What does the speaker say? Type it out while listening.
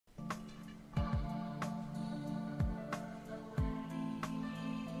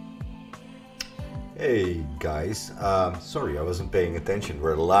Hey guys, sorry I wasn't paying attention.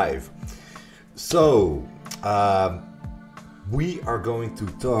 We're live. So, we are going to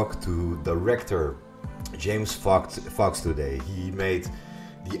talk to director James Fox today. He made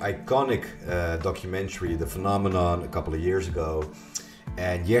the iconic documentary The Phenomenon a couple of years ago,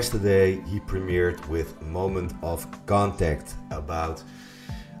 and yesterday he premiered with Moment of Contact about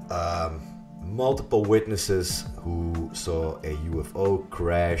multiple witnesses who saw a UFO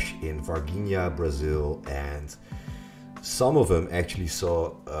crash in Varginha, Brazil, and some of them actually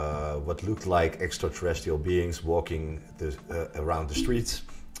saw what looked like extraterrestrial beings walking around the streets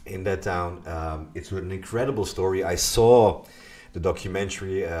in that town. It's an incredible story. I saw the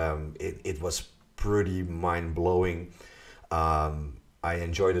documentary. It was pretty mind-blowing. I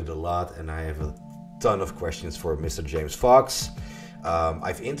enjoyed it a lot, and I have a ton of questions for Mr. James Fox.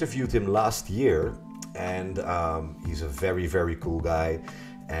 I've interviewed him last year, and he's a very, very cool guy,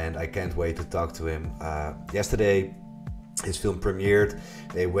 and I can't wait to talk to him. Yesterday, his film premiered.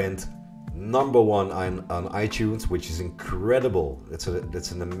 They went #1 on iTunes, which is incredible.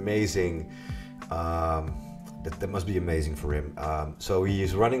 That's an amazing. That must be amazing for him. So he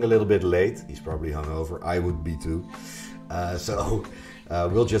is running a little bit late. He's probably hungover. I would be too. So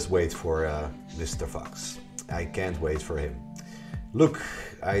we'll just wait for Mr. Fox. I can't wait for him. Look,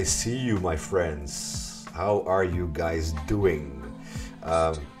 I see you, my friends. How are you guys doing?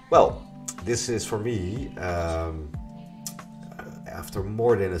 Well, this is for me, after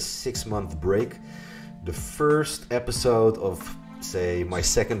more than a 6-month break, the first episode of, say, my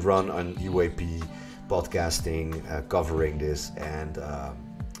second run on UAP podcasting, covering this. And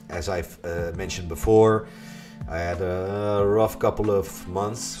as I've mentioned before, I had a rough couple of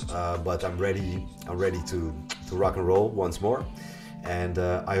months, but I'm ready to rock and roll once more. And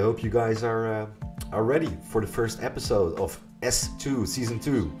I hope you guys are ready for the first episode of S2 Season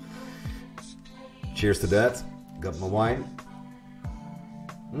 2. Cheers to that. Got my wine.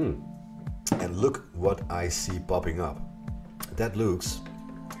 And look what I see popping up. That looks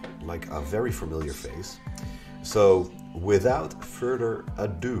like a very familiar face. So without further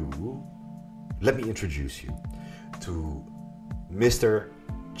ado, let me introduce you to Mr.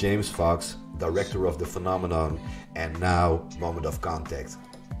 James Fox, director of The Phenomenon, and now Moment of Contact.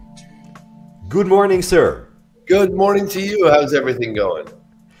 Good morning, sir. Good morning to you. How's everything going?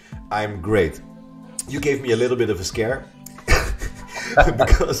 I'm great. You gave me a little bit of a scare.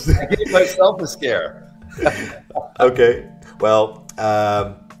 Because I gave myself a scare. Okay, well,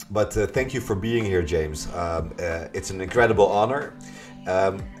 but thank you for being here, James. It's an incredible honor.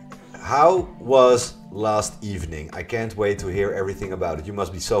 How was last evening? I can't wait to hear everything about it. You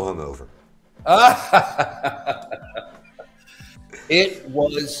must be so hungover. It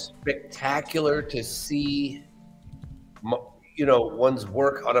was spectacular to see, one's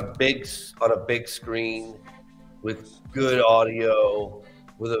work on a big screen with good audio,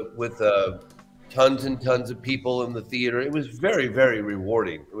 with tons and tons of people in the theater. It was very, very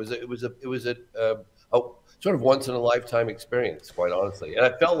rewarding. It was a sort of once in a lifetime experience, quite honestly. And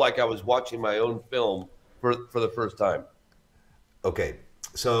I felt like I was watching my own film for the first time. Okay,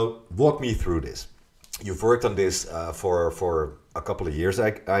 so walk me through this. You've worked on this for a couple of years,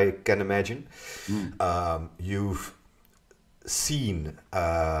 I can imagine. You've seen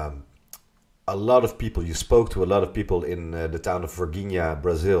a lot of people. You spoke to a lot of people in the town of Varginha,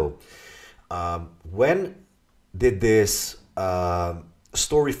 Brazil. When did this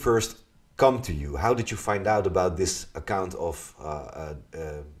story first come to you? How did you find out about this account of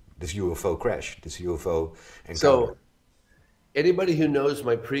this UFO crash, this UFO encounter? So, anybody who knows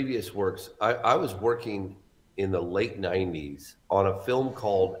my previous works, I was working in the late 90s on a film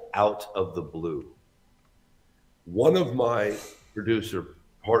called Out of the Blue. One of my producer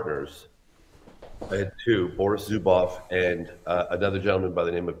partners, I had two, Boris Zuboff and another gentleman by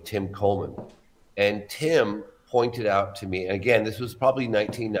the name of Tim Coleman. And Tim pointed out to me, and again, this was probably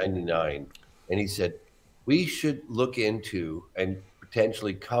 1999, and he said, we should look into and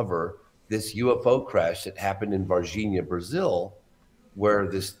potentially cover this UFO crash that happened in Varginha, Brazil, where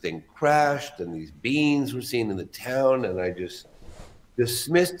this thing crashed and these beings were seen in the town, and I just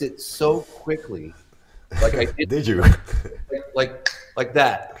dismissed it so quickly. Like I did. Did you? like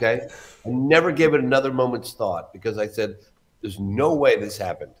that, okay? I never gave it another moment's thought because I said, there's no way this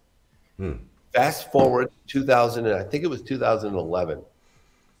happened. Fast forward 2000, and I think it was 2011.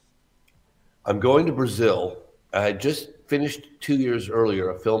 I'm going to Brazil. I had just finished 2 years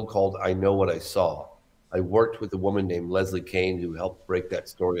earlier a film called I Know What I Saw. I worked with a woman named Leslie Kane who helped break that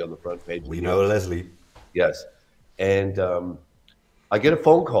story on the front page. We know Leslie. Yes. And I get a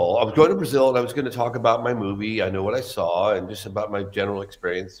phone call. I was going to Brazil and I was going to talk about my movie. I know what I saw and just about my general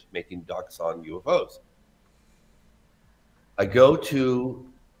experience making docs on UFOs.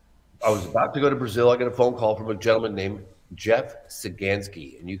 I was about to go to Brazil. I get a phone call from a gentleman named Jeff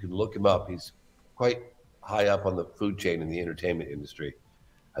Sagansky, and you can look him up. He's quite high up on the food chain in the entertainment industry.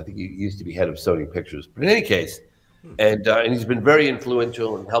 I think he used to be head of Sony Pictures. But in any case, and he's been very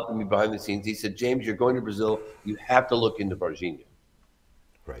influential in helping me behind the scenes. He said, James, you're going to Brazil. You have to look into Varginha.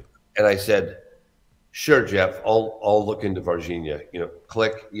 Right. And I said, sure, Jeff, I'll look into Varginha. You know,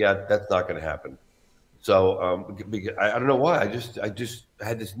 click. Yeah, that's not going to happen. So I don't know why. I just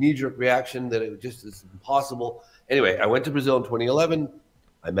had this knee-jerk reaction that it just is impossible. Anyway, I went to Brazil in 2011.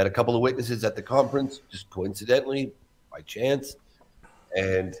 I met a couple of witnesses at the conference, just coincidentally, by chance,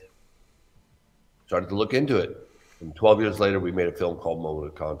 and started to look into it. And 12 years later, we made a film called Moment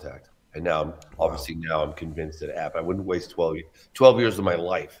of Contact. And now, I'm convinced that it happened. I wouldn't waste 12 years of my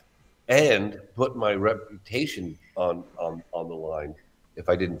life and put my reputation on the line if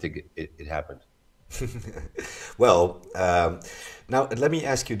I didn't think it happened. Well, now let me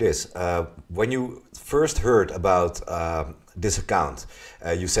ask you this. When you first heard about this account,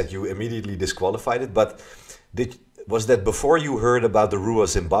 you said you immediately disqualified it, but was that before you heard about the Rua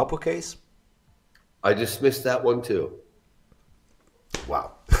Zimbabwe case? I dismissed that one too.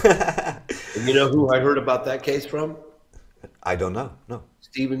 Wow. And you know who I heard about that case from? I don't know. No.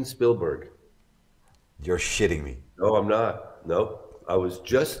 Steven Spielberg. You're shitting me. No, I'm not. No. I was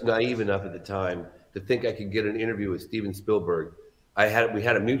just naive enough at the time to think I could get an interview with Steven Spielberg. We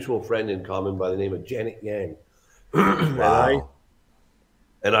had a mutual friend in common by the name of Janet Yang. Wow.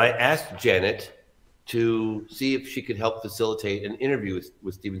 And I asked Janet to see if she could help facilitate an interview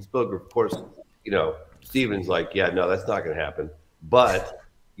with Steven Spielberg. Of course, you know, Steven's like, yeah, no, that's not going to happen. But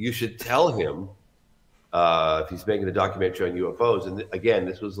you should tell him if he's making a documentary on UFOs. And again,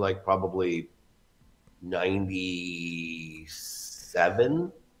 this was like probably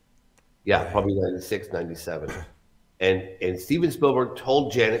 97. Yeah, probably 96, 97. And Steven Spielberg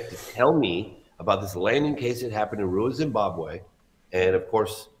told Janet to tell me about this landing case that happened in Rua, Zimbabwe. And of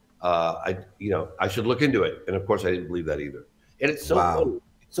course, I should look into it. And of course, I didn't believe that either. And it's so funny.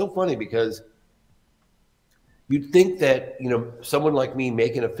 It's so funny because you'd think that, you know, someone like me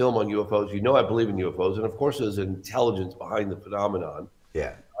making a film on UFOs, you know, I believe in UFOs. And of course, there's intelligence behind the phenomenon.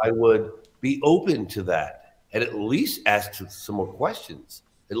 Yeah. I would be open to that and at least ask some more questions,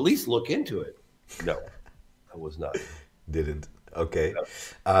 at least look into it. No, I was not. Didn't. Okay.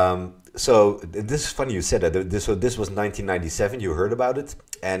 No. So this is funny you said that. This was 1997. You heard about it,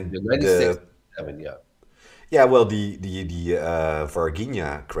 and 96, 97, yeah. Yeah. Well, the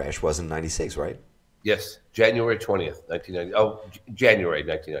Varginha crash was in 96, right? Yes, January 20th, 1990. Oh, January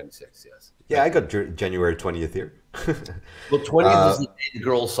 1996. Yes. Yeah, I got January 20th here. Well, 20th is the day the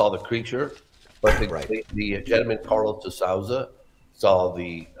girls saw the creature, but the gentleman Carlos de Souza saw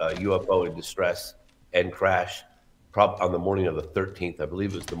the UFO in distress and crash on the morning of the 13th. I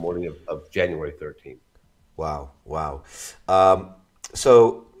believe it was the morning of January 13th. Wow, wow.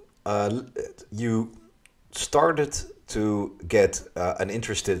 So you started to get an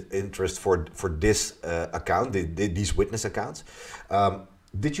interest for this account, these witness accounts.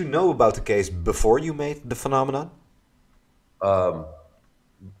 Did you know about the case before you made the phenomenon?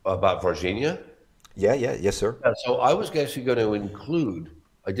 About Varginha? Yeah, yes, sir. Yeah, so I was actually going to include.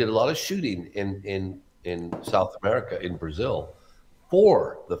 I did a lot of shooting in South America, in Brazil,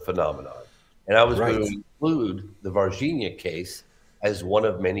 for the phenomenon, and I was going to include the Varginha case as one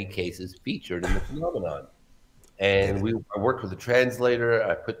of many cases featured in the phenomenon. And I worked with a translator.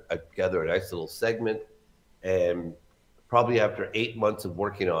 I put together a nice little segment, and probably after 8 months of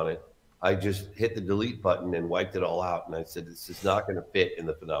working on it, I just hit the delete button and wiped it all out. And I said, this is not going to fit in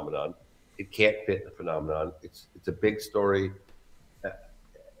the phenomenon. It can't fit the phenomenon. It's a big story.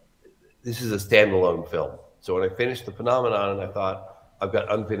 This is a standalone film. So when I finished the phenomenon, I thought, I've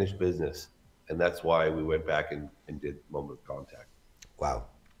got unfinished business. And that's why we went back and did Moment of Contact. Wow.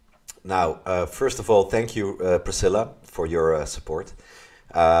 Now, first of all, thank you, Priscilla, for your support.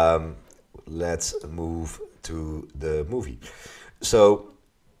 Let's move to the movie. So,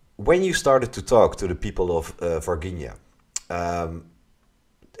 when you started to talk to the people of Varginha,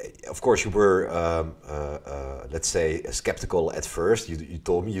 of course, you were, let's say, skeptical at first. You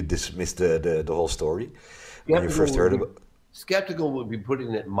told me you dismissed the whole story when you first heard about it. Skeptical would be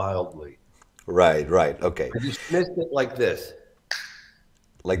putting it mildly. Right, okay. I dismissed it like this.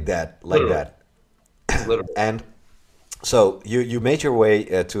 Like that. Literally. And so you made your way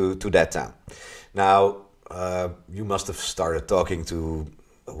to that town. Now, you must have started talking to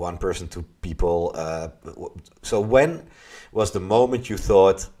one person, two people. So when was the moment you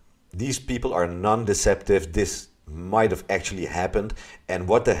thought these people are non-deceptive? This might have actually happened, and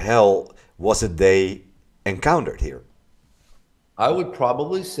what the hell was it they encountered here? I would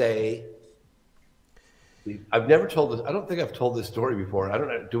probably say I've never told this. I don't think I've told this story before. I don't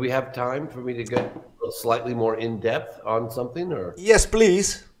know. Do we have time for me to get slightly more in depth on something, or? Yes,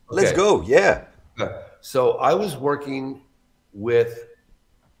 please. Let's Okay. go. Yeah. So I was working with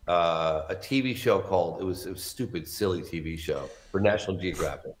a TV show called, it was a stupid, silly TV show for National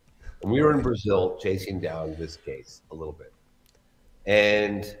Geographic. And we were in Brazil chasing down this case a little bit.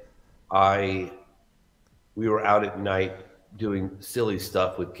 And we were out at night doing silly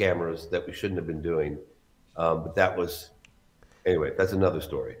stuff with cameras that we shouldn't have been doing. But that was, anyway, that's another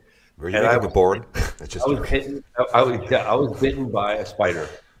story. Were you And making a porn? That's just I was bitten by a spider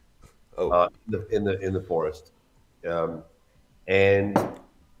oh. in the forest. And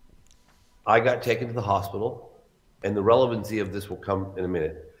I got taken to the hospital, and the relevancy of this will come in a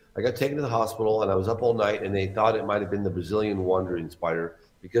minute. I got taken to the hospital, and I was up all night, and they thought it might have been the Brazilian wandering spider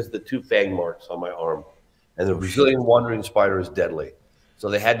because of the two fang marks on my arm. And the Brazilian wandering spider is deadly. So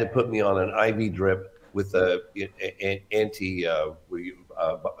they had to put me on an IV drip with anti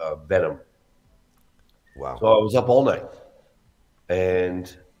venom. Wow. So I was up all night.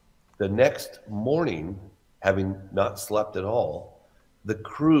 And the next morning, having not slept at all, the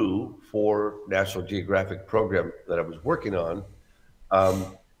crew for National Geographic program that I was working on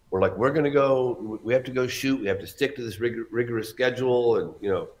were like, we're going to go, we have to go shoot. We have to stick to this rigorous schedule and, you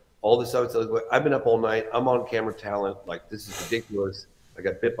know, all this stuff. So I've been up all night. I'm on camera talent. Like, this is ridiculous. I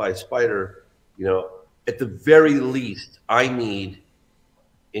got bit by a spider. You know, at the very least, I need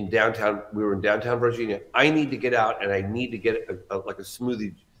in downtown, we were in downtown Varginha. I need to get out and I need to get like a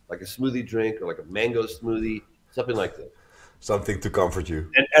smoothie drink or like a mango smoothie, something like this. Something to comfort you.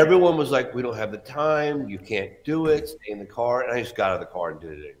 And everyone was like, we don't have the time. You can't do it. Stay in the car. And I just got out of the car and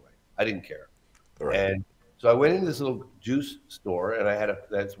did it anyway. I didn't care. Right. And so I went into this little juice store and I had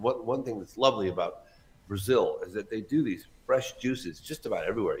that's one thing that's lovely about Brazil is that they do these fresh juices just about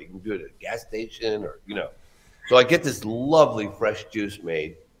everywhere. You can do it at a gas station or, you know. So I get this lovely fresh juice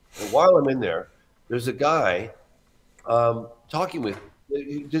made. And while I'm in there, there's a guy talking with,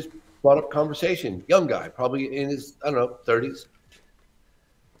 he just brought up conversation, young guy, probably in his, I don't know, 30s.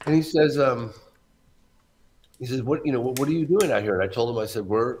 And he says, what, you know, what are you doing out here? And I told him, I said,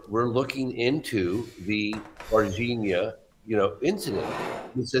 we're looking into the Varginha, you know, incident.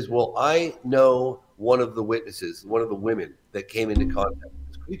 He says, well, I know one of the witnesses, one of the women that came into contact with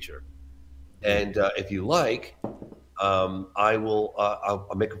this creature. And if you like, I will, I'll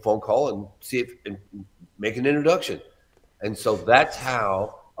make a phone call and see if, and make an introduction. And so that's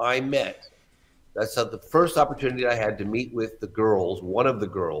how I met. That's the first opportunity I had to meet with the girls, one of the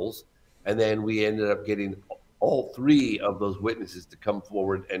girls. And then we ended up getting all three of those witnesses to come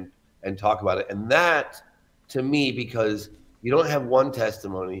forward and talk about it. And that, to me, because you don't have one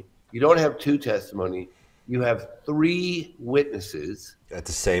testimony, you don't have two testimony, you have three witnesses At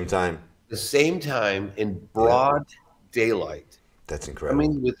the same time. the same time in broad daylight. That's incredible. I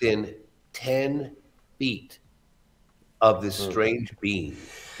mean, within 10 feet of this strange being.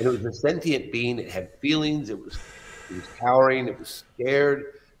 And it was a sentient being. It had feelings. It was cowering. It was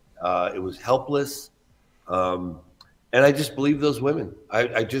scared. It was helpless. And I just believe those women.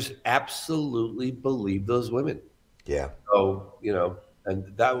 I just absolutely believe those women. Yeah. So, you know, and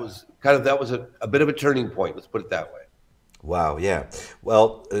that was a bit of a turning point. Let's put it that way. Wow. Yeah.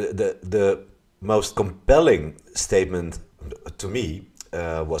 Well, the most compelling statement to me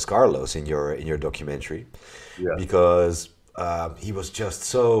was Carlos in your documentary, because he was just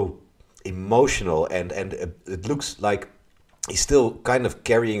so emotional and it looks like he's still kind of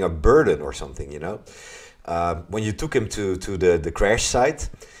carrying a burden or something, you know. When you took him to the crash site,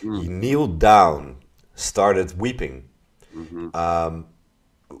 he kneeled down, started weeping.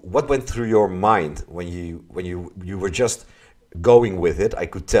 What went through your mind when you were just going with it? I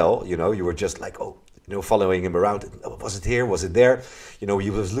could tell, you know, you were just like, oh, you know, following him around. Was it here? Was it there? You know, he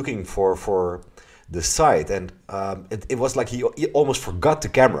was looking for the site, and it was like he almost forgot the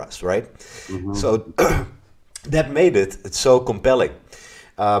cameras, right? So that made it so compelling.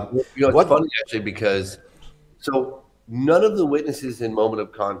 You know, it's funny actually because so none of the witnesses in Moment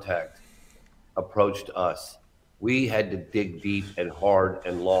of Contact approached us. We had to dig deep and hard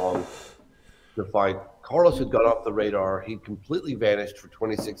and long to find. Carlos had gone off the radar. He'd completely vanished for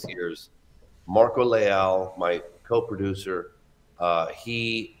 26 years. Marco Leal, my co-producer,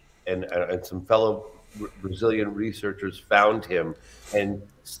 he and some fellow Brazilian researchers found him and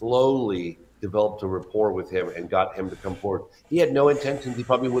slowly developed a rapport with him and got him to come forward. He had no intentions. He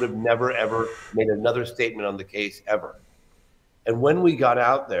probably would have never, ever made another statement on the case ever. And when we got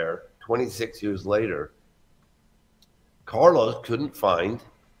out there 26 years later, Carlos couldn't find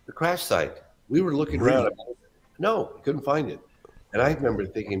the crash site. We were looking around. No, he couldn't find it. And I remember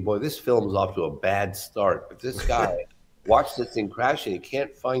thinking, boy, this film is off to a bad start. If this guy watched this thing crash and he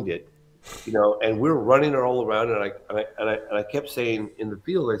can't find it, you know, and we're running all around, and I kept saying in the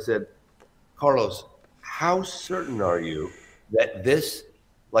field, I said, Carlos, how certain are you that this,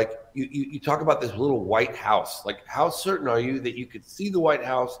 like you talk about this little white house, like how certain are you that you could see the White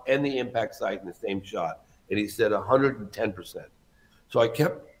House and the impact site in the same shot? And he said 110%. So I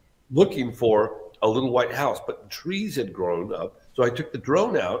kept looking for a little white house, but trees had grown up. So I took the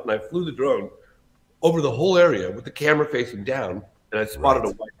drone out and I flew the drone over the whole area with the camera facing down, and I spotted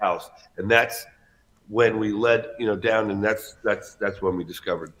a white house. And that's when we led, you know, down, and that's when we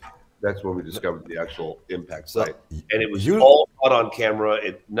discovered the actual impact site. And it was all caught on camera.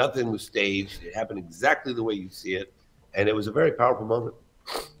 Nothing was staged. It happened exactly the way you see it, and it was a very powerful moment.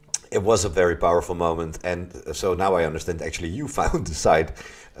 It was a very powerful moment, and so now I understand. Actually, you found the site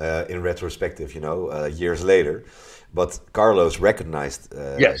in retrospective, you know, years later. But Carlos recognized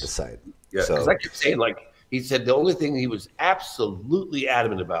the site. Yeah, because I kept saying, like, he said the only thing he was absolutely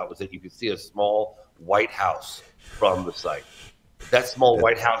adamant about was that you could see a small white house from the site. That small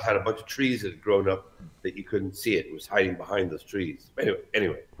white house had a bunch of trees that had grown up that you couldn't see it. It was hiding behind those trees.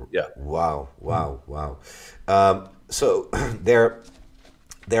 Anyway, yeah. Wow. So there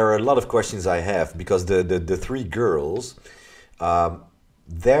are a lot of questions I have, because the three girls,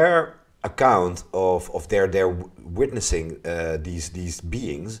 their account of their witnessing these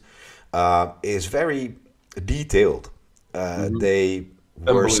beings is very detailed. They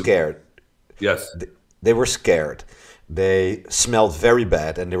were scared. Yes, they were scared. They smelled very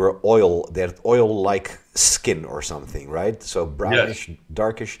bad, and they had oil-like skin or something, right? So brownish,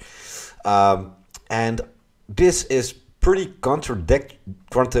 darkish, and this is pretty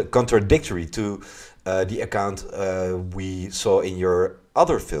contradictory to the account we saw in your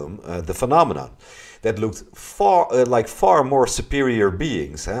other film, The Phenomenon, that looked far more superior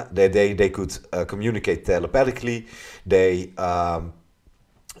beings. Huh? They could communicate telepathically. They were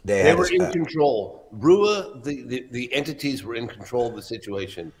in control. Rua, the entities were in control of the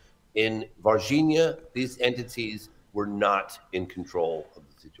situation. In Varginha, these entities were not in control of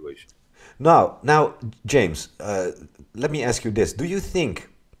the situation. Now, James, let me ask you this: do you think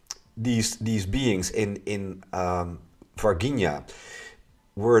these beings in Varginha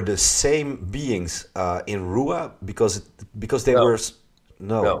were the same beings in Rua, because they were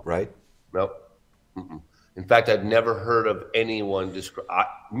right? No. Mm-mm. In fact, I've never heard of anyone describe.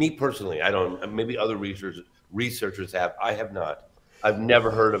 Me personally, I don't. Maybe other researchers have. I have not. I've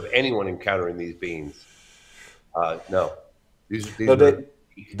never heard of anyone encountering these beings. No.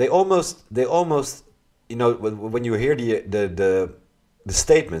 They almost, you know, when you hear the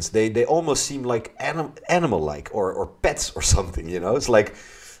statements, they almost seem like animal-like or pets or something. You know, it's like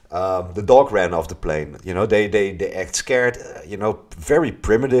the dog ran off the plane. You know, they act scared. You know, very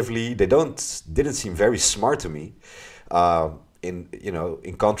primitively. They didn't seem very smart to me.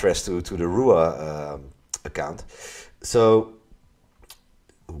 In contrast to the Rua account. So,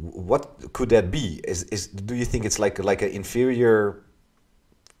 what could that be? Do you think it's like an inferior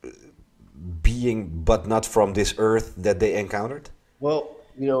being, but not from this earth, that they encountered? Well,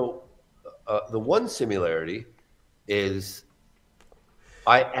 you know, the one similarity is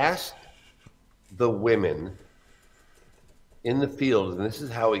I asked the women in the field, and this is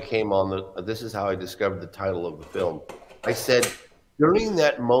how this is how I discovered the title of the film. I said, during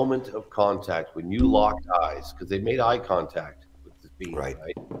that moment of contact, when you locked eyes, because they made eye contact with this being, right?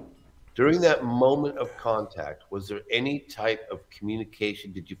 During that moment of contact, was there any type of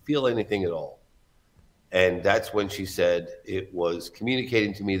communication? Did you feel anything at all? And that's when she said it was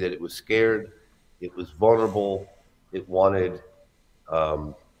communicating to me that it was scared, it was vulnerable, it wanted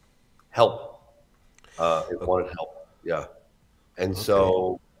help. It wanted help, yeah. And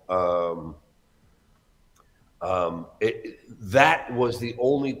so that was the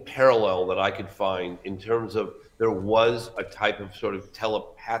only parallel that I could find in terms of there was a type of sort of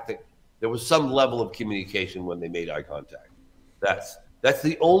telepathic. There was some level of communication when they made eye contact. That's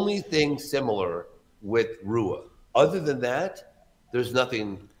the only thing similar with Rua. Other than that, there's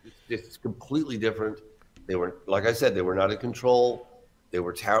nothing. It's completely different. They were, like I said, they were not in control. They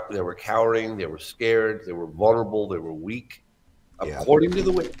were cowering. They were scared. They were vulnerable. They were weak, according to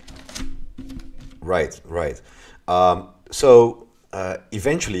the witness. Right. So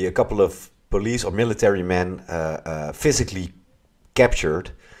eventually, a couple of police or military men physically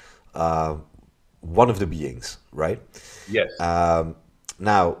captured one of the beings, right? Yes.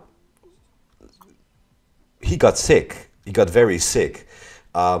 Now, he got sick. He got very sick.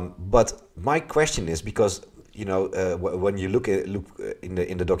 But my question is because when you look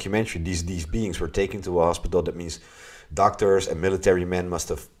in the documentary, these beings were taken to a hospital. That means doctors and military men must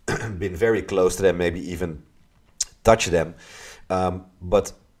have been very close to them, maybe even touch them.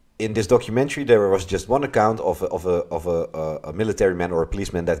 But in this documentary, there was just one account of a military man or a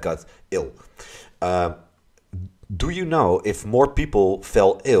policeman that got ill. Do you know if more people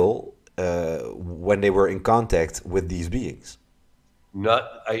fell ill when they were in contact with these beings?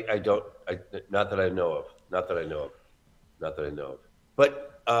 I don't. Not that I know of. Not that I know of. Not that I know of.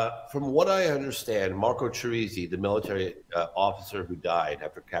 But from what I understand, Marco Chirizi, the military officer who died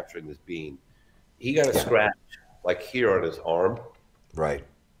after capturing this being, he got a scratch like here on his arm, Right.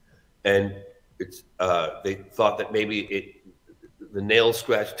 and it's they thought that maybe the nail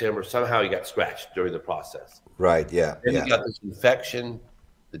scratched him or somehow he got scratched during the process. Right. Yeah. Then Yeah. he got this infection.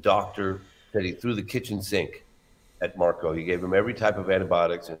 The doctor said he threw the kitchen sink at Marco. He gave him every type of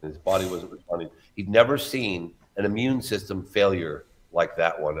antibiotics, and his body wasn't responding. He'd never seen an immune system failure like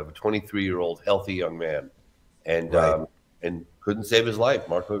that one of a 23-year-old healthy young man, and Right. and couldn't save his life.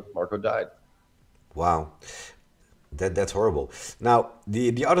 Marco died. Wow. That's horrible. Now,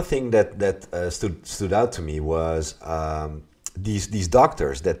 the other thing that stood out to me was these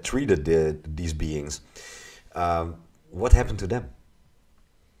doctors that treated these beings. What happened to them?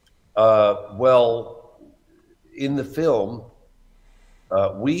 Well, in the film,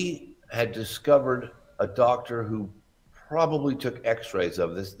 we had discovered a doctor who probably took X-rays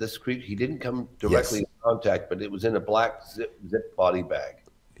of this creature. He didn't come directly Yes. in contact, but it was in a black zip body bag.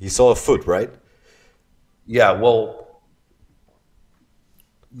 He saw a foot, right? Yeah, well,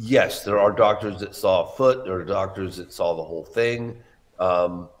 yes, there are doctors that saw a foot. There are doctors that saw the whole thing.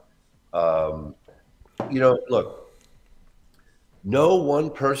 Um, um, look, no one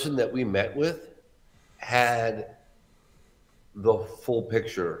person that we met with had the full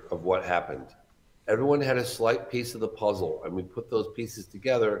picture of what happened. Everyone had a slight piece of the puzzle, and we put those pieces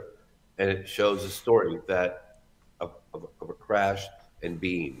together, and it shows a story that of a crash and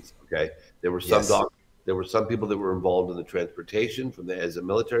beings. Okay, there were some Yes. there were some people that were involved in the transportation as a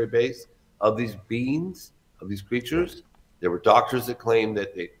military base of these beings, of these creatures. There were doctors that claimed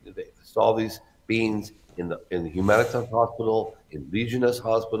that they saw these beings in the Humanitas Hospital, in Legionnaires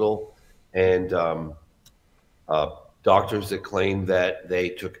Hospital, and doctors that claimed that they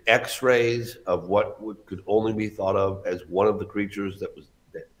took X-rays of what could only be thought of as one of the creatures that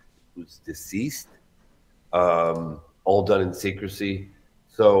was deceased, all done in secrecy.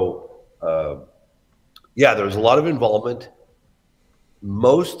 So, yeah, there was a lot of involvement.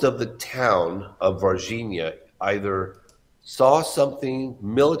 Most of the town of Varginha either saw something,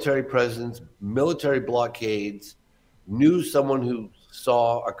 military presence, military blockades, knew someone who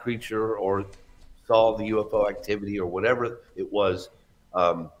saw a creature or saw the UFO activity or whatever it was.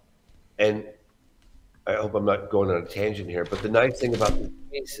 And I hope I'm not going on a tangent here, but the nice thing about this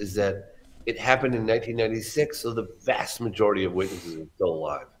case is that it happened in 1996, so the vast majority of witnesses are still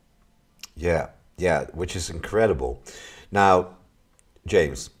alive. Yeah. Yeah. Which is incredible. Now,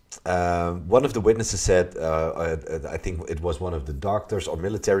 James, one of the witnesses said, I think it was one of the doctors or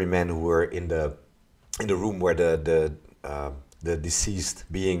military men who were in the room where the deceased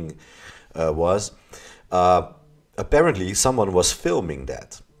being was. Apparently, someone was filming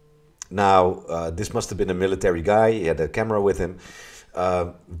that. Now, this must have been a military guy. He had a camera with him.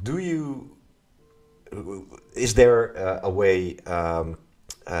 Do you? Is there a way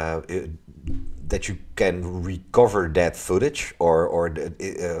that you can recover that footage, or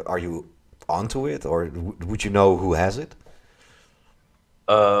are you onto it, or would you know who has it?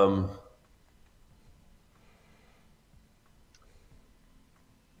 Um,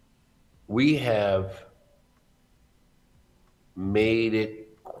 we have made it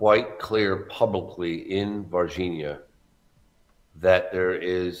quite clear publicly in Varginha that there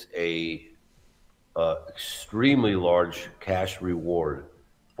is a extremely large cash reward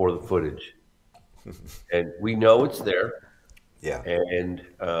for the footage, and we know it's there. Yeah. And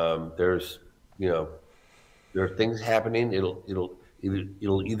there's, there are things happening. It'll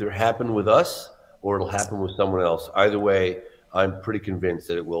either happen with us or it'll happen with someone else. Either way, I'm pretty convinced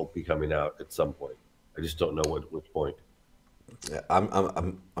that it will be coming out at some point. I just don't know which point. Yeah,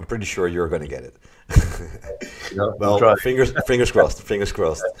 I'm pretty sure you're going to get it. We'll Well, try. fingers crossed. Fingers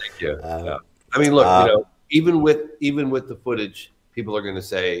crossed. Thank you. Um, Yeah. I mean, look, uh, even with the footage, people are going to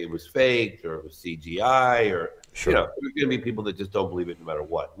say it was faked or it was CGI or sure. there's going to be people that just don't believe it no matter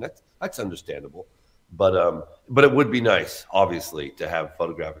what, and that's understandable. but it would be nice, obviously, to have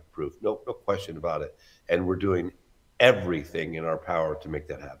photographic proof. No question about it. And we're doing everything in our power to make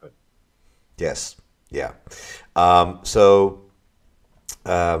that happen. Yes. Yeah. So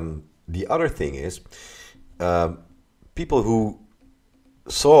the other thing is, um, people who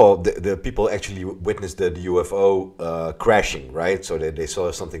saw the people actually witnessed the UFO crashing, right? So they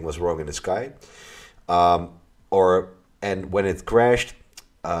saw something was wrong in the sky, um, or and when it crashed,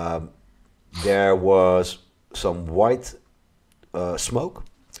 um, there was some white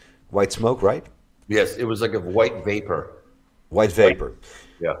smoke, right? Yes, it was like a white vapor. White White, vapor.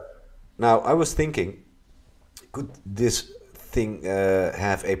 yeah. Now I was thinking, could this thing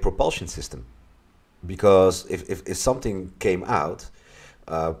have a propulsion system? Because if something came out,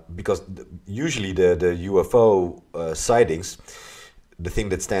 because usually the UFO sightings, the thing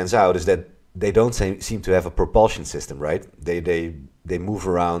that stands out is that they don't seem to have a propulsion system, right? They move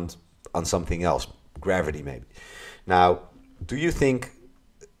around on something else, gravity maybe. Now, do you think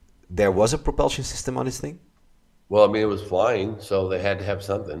there was a propulsion system on this thing? Well, I mean, it was flying, so they had to have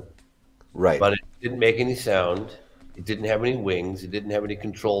something. Right, But it didn't make any sound. It didn't have any wings. It didn't have any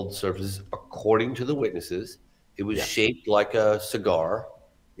controlled surfaces, according to the witnesses. It was yeah, shaped like a cigar.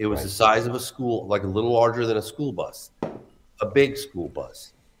 It was the right. size of a school, like a little larger than a school bus, a big school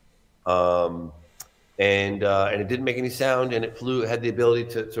bus. Um, and it didn't make any sound, and it flew. It had the ability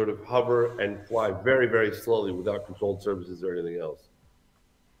to sort of hover and fly very, very slowly without controlled surfaces or anything else.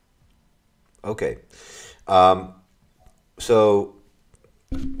 Okay. Um, so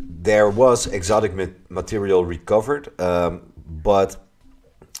there was exotic material recovered, but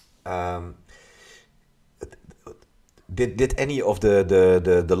um, did any of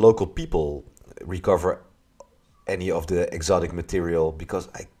the local people recover any of the exotic material? Because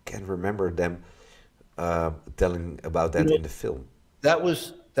I can't remember them telling about You that know, in the film.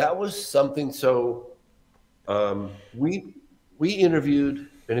 that was something. So we interviewed,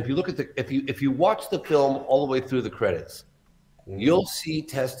 and if you look at the if you watch the film all the way through the credits, you'll see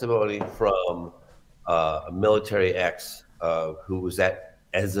testimony from a military ex who was at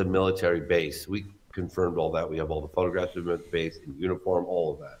as a military base. We confirmed all that. We have all the photographs of him at the base in uniform,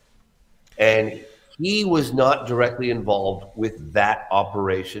 all of that. And he was not directly involved with that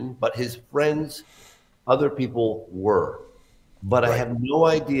operation, but his friends, other people were. But I Right, have no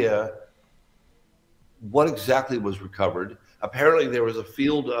idea what exactly was recovered. Apparently, there was a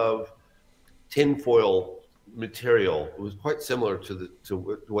field of tinfoil material. It was quite similar to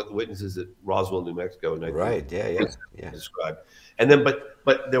what the witnesses at Roswell, New Mexico, in right, yeah, yeah, 19 yeah, described. And then,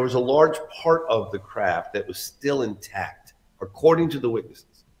 but there was a large part of the craft that was still intact, according to the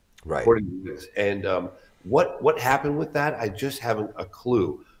witnesses. right, According to this, and what happened with that, I just haven't a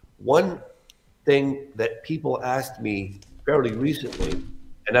clue. One thing that people asked me fairly recently,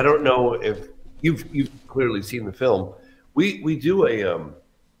 and I don't know if you've clearly seen the film. We do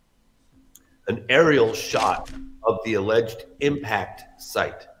an aerial shot of the alleged impact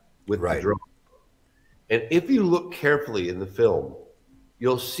site with the right, drone. And if you look carefully in the film,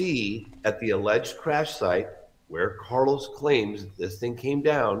 you'll see at the alleged crash site where Carlos claims this thing came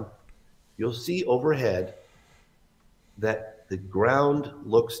down, you'll see overhead that the ground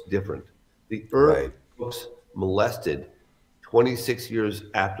looks different. The earth right. looks molested 26 years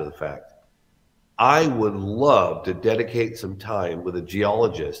after the fact. I would love to dedicate some time with a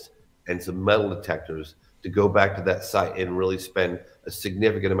geologist and some metal detectors to go back to that site and really spend a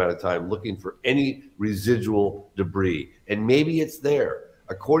significant amount of time looking for any residual debris. And maybe it's there.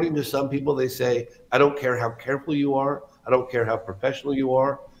 According to some people, they say, I don't care how careful you are, I don't care how professional you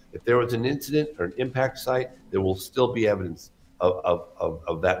are. If there was an incident or an impact site, there will still be evidence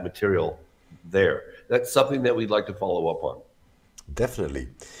of that material there. That's something that we'd like to follow up on. Definitely.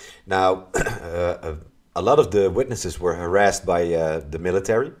 Now, a lot of the witnesses were harassed by the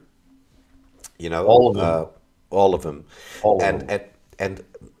military. You know, All of them. all of them, All of and them. and and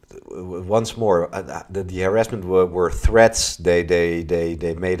once more, the harassment were threats. They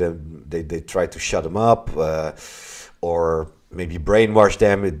made a they tried to shut them up, or maybe brainwash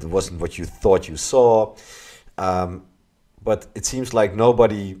them. It wasn't what you thought you saw, um, but it seems like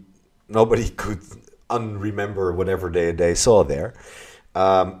nobody could unremember whatever they saw there.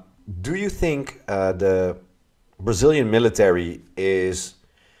 Um, do you think the Brazilian military is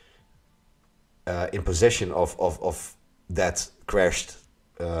in possession of that crashed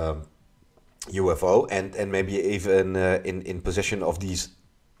um UFO, and maybe even in possession of these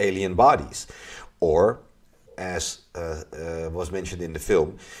alien bodies? Or, as was mentioned in the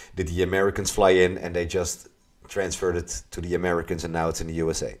film, did the Americans fly in and they just transferred it to the Americans and now it's in the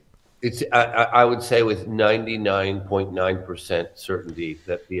USA? I would say with 99.9% certainty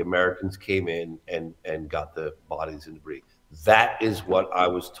that the Americans came in and got the bodies and debris. That is what I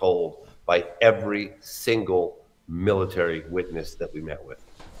was told by every single military witness that we met with.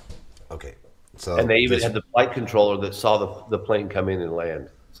 Okay. And So they even this, had the flight controller that saw the plane come in and land.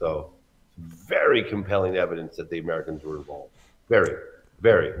 So very compelling evidence that the Americans were involved. Very,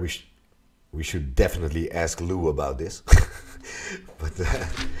 very. we sh we should definitely ask Lou about this. But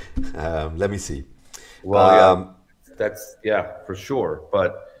let me see. Well, yeah, Um, that's yeah, for sure.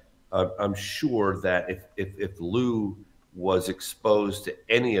 But I'm sure that if Lou was exposed to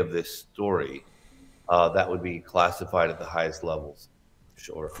any of this story, that would be classified at the highest levels.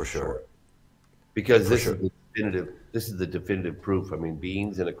 Sure, for sure. sure, Because for sure. this is the definitive proof. I mean,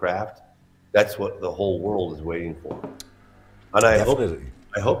 beings in a craft, that's what the whole world is waiting for. And Definitely.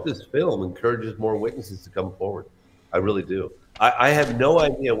 I hope this film encourages more witnesses to come forward. I really do. I have no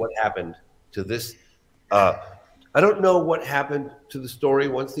idea what happened to this. Uh, I don't know what happened to the story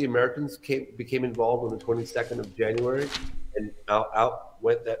once the Americans became involved on the 22nd of January, and out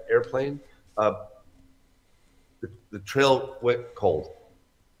went that airplane. Uh, the trail went cold.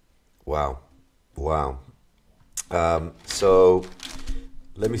 Wow. Wow. So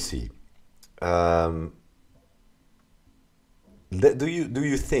let me see. Um, do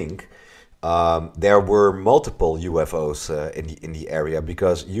you think there were multiple UFOs in the area?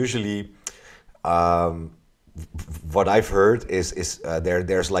 Because usually, um, what I've heard is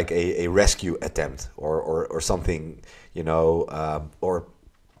there's like a rescue attempt or something, or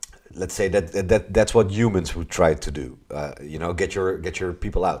let's say that's what humans would try to do. Get your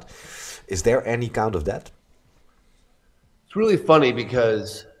people out. Is there any count of that? It's really funny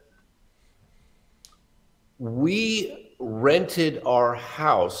because we rented our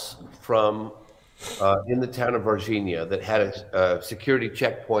house from in the town of Varginha that had a security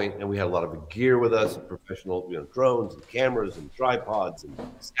checkpoint, and we had a lot of gear with us, professional, drones and cameras and tripods and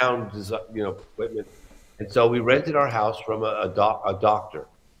sound, equipment. And so we rented our house from a doctor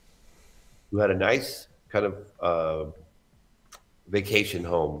who had a nice kind of vacation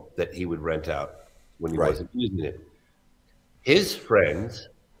home that he would rent out when he Right. wasn't using it. His friends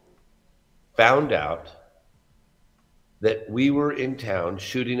found out that we were in town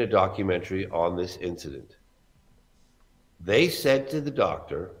shooting a documentary on this incident. They said to the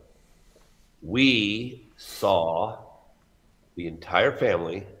doctor, "We saw the entire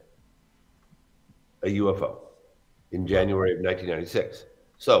family a UFO in January of 1996."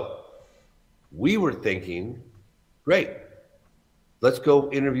 So we were thinking, great, let's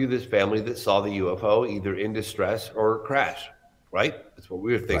go interview this family that saw the UFO either in distress or crash, right? That's what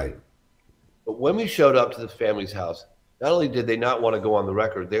we were thinking. Right. But when we showed up to the family's house, not only did they not want to go on the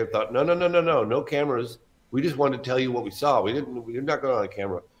record, they thought, no, no, no, no, no, no cameras. We just wanted to tell you what we saw. We're not going on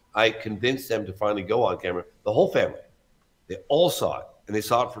camera. I convinced them to finally go on camera. The whole family, they all saw it, and they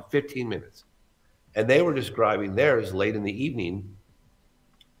saw it for 15 minutes. And they were describing theirs late in the evening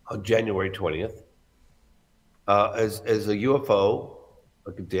on January 20th as a UFO,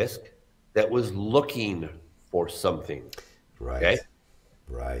 like a disc, that was looking for something. Right. Okay.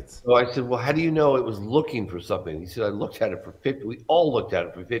 Right. So I said, well, how do you know it was looking for something? He said, I looked at it for 50, we all looked at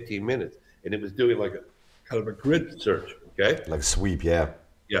it for 15 minutes, and it was doing like a kind of a grid search. Okay. Like sweep, yeah.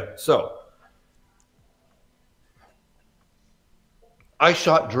 Yeah. So I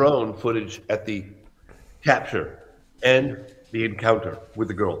shot drone footage at the capture and the encounter with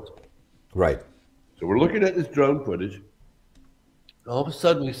the girls. Right. So we're looking at this drone footage. All of a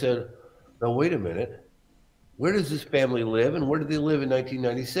sudden we said, now wait a minute. Where does this family live, and where did they live in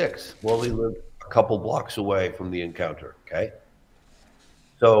 1996? Well, they lived a couple blocks away from the encounter, okay?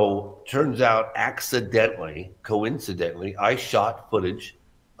 So turns out accidentally, coincidentally, I shot footage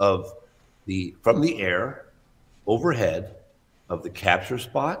of from the air overhead of the capture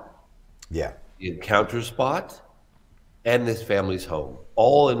spot, Yeah. the encounter spot, and this family's home,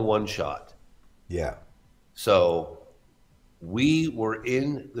 all in one shot. Yeah. So we were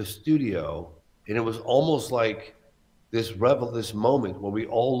in the studio, and it was almost like this moment where we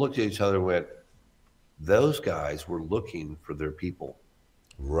all looked at each other and went, those guys were looking for their people.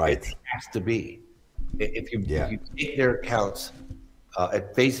 Right. It has to be. If you Yeah. take their accounts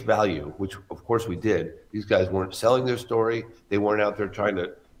at face value, which of course we did, these guys weren't selling their story. They weren't out there trying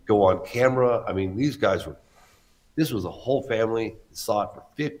to go on camera. I mean, this was a whole family, saw it for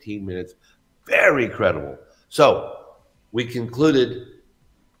 15 minutes. Very credible. So we concluded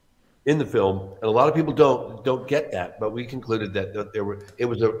in the film, and a lot of people don't get that, but we concluded that it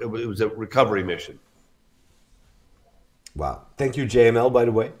was a recovery mission. Wow. Thank you, JML, by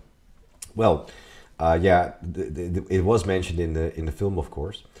the way. Well, yeah, it was mentioned in the film, of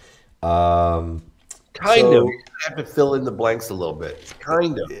course. Um, Kind of. so You have to fill in the blanks a little bit.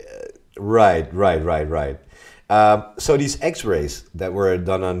 Kind of. right. So these X-rays that were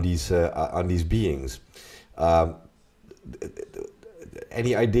done on these beings, um,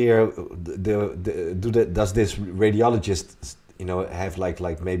 any idea does this radiologist have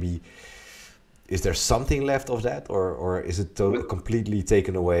like maybe is there something left of that, or is it completely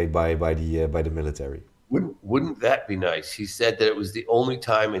taken away by the military? Wouldn't that be nice? He said that it was the only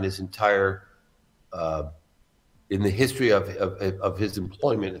time in his entire in the history of his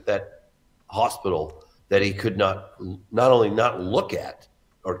employment at that hospital that he could not only not look at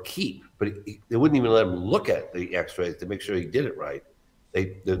or keep, but they wouldn't even let him look at the X-rays to make sure he did it right. The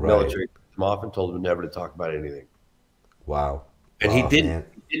Right. military took him off and told him never to talk about anything, Wow. and he Wow, didn't. man.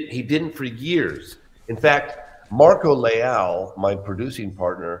 He didn't for years. In fact, Marco Leal, my producing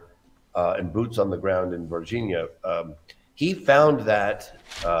partner and boots on the ground in Varginha, he found that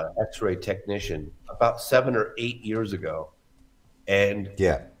X-ray technician about 7 or 8 years ago, and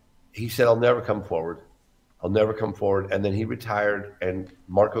Yeah. he said, "I'll never come forward. I'll never come forward." And then he retired, and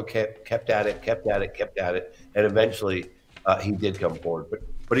Marco kept at it, kept at it, and eventually he did come forward.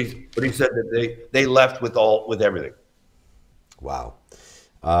 But he said that they left with everything. Wow.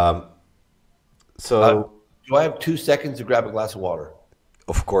 Um, Uh, so do I have 2 seconds to grab a glass of water?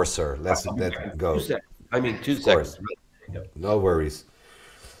 of course, sir. I'll be Let back in two go. seconds. I mean, two Of course. seconds. Really. No worries.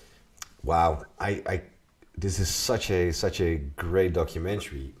 Wow. I this is such a great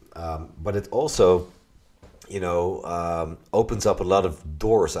documentary. But it also, opens up a lot of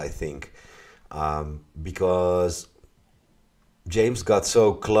doors, I think, because James got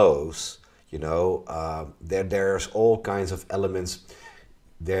so close. There's all kinds of elements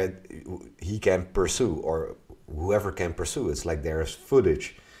that he can pursue, or whoever can pursue. It's like there's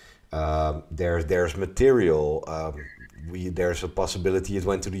footage, there's material. There's a possibility it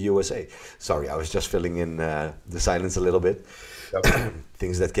went to the USA. Sorry, I was just filling in the silence a little bit. Yep.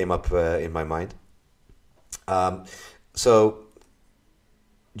 Things that came up in my mind. So,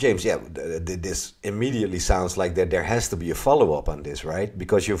 James, yeah, this immediately sounds like that there has to be a follow up on this, right?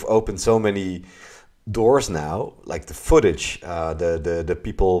 Because you've opened so many doors now, like the footage, the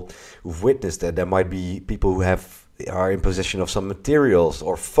people who've witnessed that. There might be people who are in possession of some materials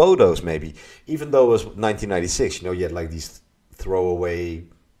or photos, maybe. Even though it was 1996, you had like these throwaway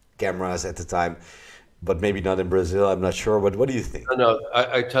cameras at the time, but maybe not in Brazil. I'm not sure. But what do you think? No,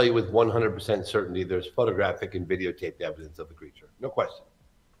 I tell you with 100% certainty, there's photographic and videotaped evidence of the creature. No question.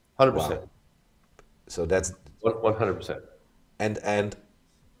 100%. Wow. So that's 100%. and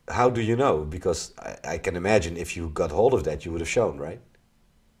how do you know? Because I can imagine if you got hold of that, you would have shown, right?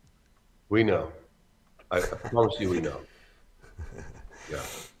 We know. I promise you, we know. Yeah.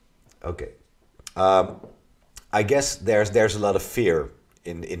 Okay. I guess there's a lot of fear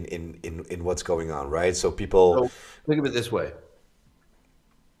in what's going on, right? So people, So think of it this way: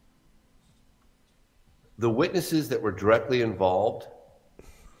 the witnesses that were directly involved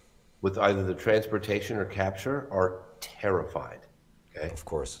with either the transportation or capture are terrified. Okay, of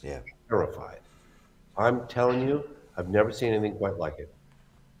course, yeah, terrified. I'm telling you, I've never seen anything quite like it.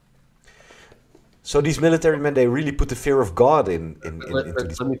 so these military men, they really put the fear of God into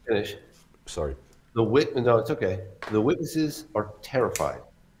these. Let me finish. Sorry. No, it's okay. The witnesses are terrified.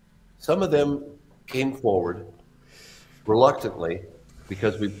 Some of them came forward reluctantly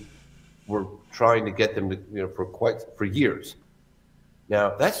because we were trying to get them to, for years.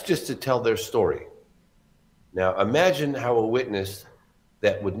 Now, that's just to tell their story. Now, imagine how a witness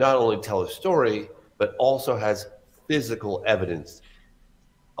that would not only tell a story, but also has physical evidence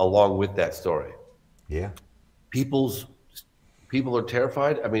along with that story. Yeah. People's People are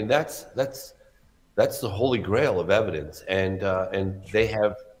terrified. I mean, that's the holy grail of evidence, and they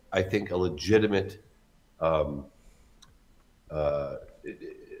have, I think, a legitimate. Um, uh,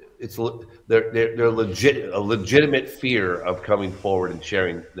 it's they're legit a legitimate fear of coming forward and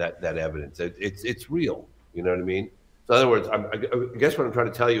sharing that evidence. It's real. You know what I mean? So, in other words, I guess what I'm trying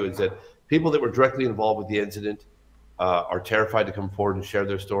to tell you is that people that were directly involved with the incident are terrified to come forward and share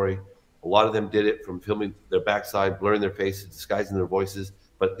their story. A lot of them did it from filming their backside, blurring their faces, disguising their voices.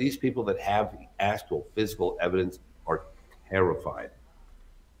 But these people that have the actual physical evidence are terrified.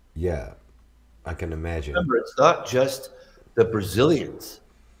 Yeah, I can imagine. Remember, it's not just the Brazilians.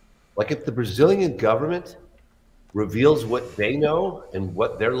 Like if the Brazilian government reveals what they know and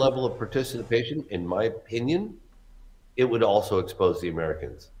what their level of participation, in my opinion, it would also expose the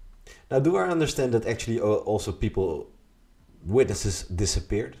Americans. Now, do I understand that actually also witnesses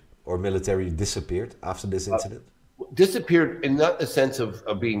disappeared or military disappeared after this incident? Disappeared in not the sense of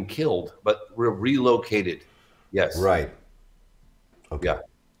being killed, but were relocated. Yes. Right. Okay. Yeah.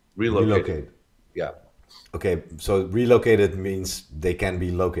 Relocated. Relocate. Yeah. Okay, so relocated means they can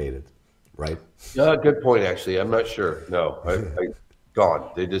be located, right? Yeah, good point. Actually, I'm not sure. No,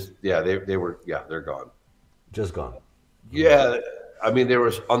 gone. They just, yeah, they were, yeah, they're gone. Just gone. Yeah, I mean, there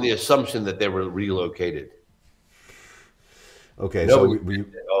was on the assumption that they were relocated. Okay, so Nobody we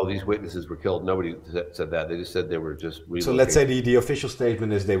said, oh, these witnesses were killed. Nobody said that. They just said they were just so let's say relocated. the official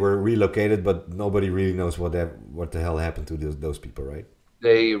statement is they were relocated, but nobody really knows what the hell happened to those people, right?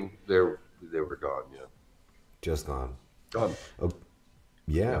 They they were gone. Yeah, Just gone. gone. Oh,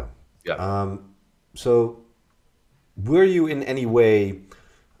 Yeah, yeah. yeah. So were you in any way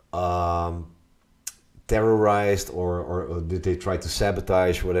um, terrorized, or did they try to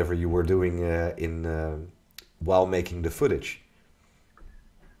sabotage whatever you were doing in while making the footage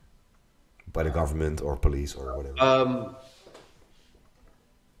by the government or police or whatever?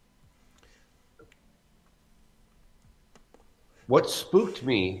 What spooked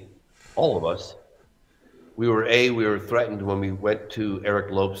me, all of us, we were threatened when we went to Eric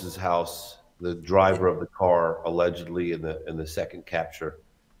Lopez's house, the driver of the car, allegedly in the second capture.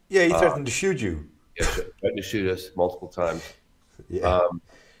 Yeah, he threatened to shoot you. Yes, threatened to shoot us multiple times. Yeah.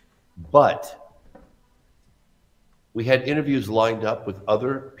 But we had interviews lined up with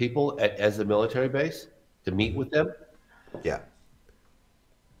other people as a military base to meet with them. Yeah.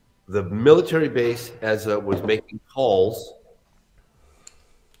 The military base was making calls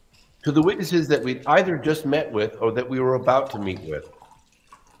to the witnesses that we'd either just met with or that we were about to meet with.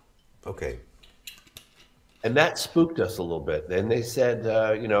 Okay. And that spooked us a little bit. Then they said,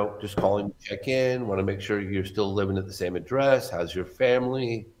 just calling to check in, want to make sure you're still living at the same address. How's your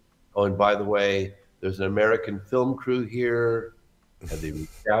family? Oh, and by the way, there's an American film crew here. Have they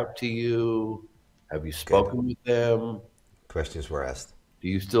reached out to you? Have you spoken with them? Questions were asked. Do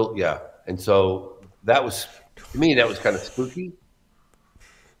you still, yeah. And so that was, to me, that was kind of spooky.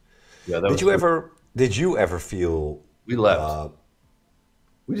 Yeah, that Did you ever feel we left?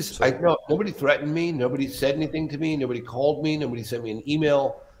 We just, no, nobody threatened me. Nobody said anything to me. Nobody called me. Nobody sent me an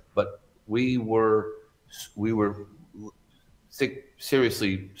email. But we were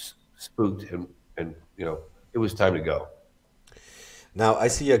seriously spooked, and it was time to go. Now, I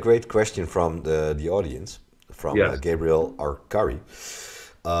see a great question from the audience, from Yes. Gabriel Arcari.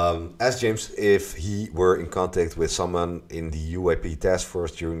 Ask James if he were in contact with someone in the UAP task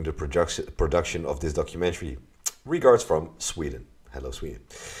force during the production of this documentary. Regards from Sweden. Hello, Sweden.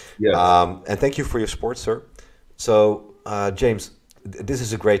 Yeah. And thank you for your support, sir. So, James, this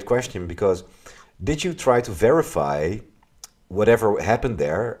is a great question because did you try to verify whatever happened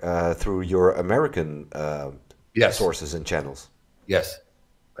there through your American Yes. sources and channels? Yes,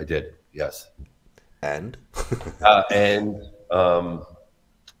 I did. Yes. And?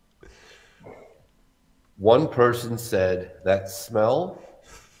 One person said that smell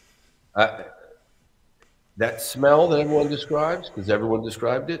that everyone describes, because everyone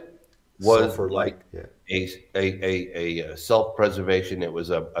described it, was Sulfur, like yeah. a self-preservation. It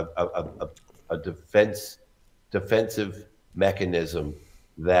was a defensive mechanism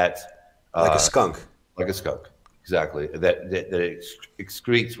that Like a skunk. like a skunk, exactly, that it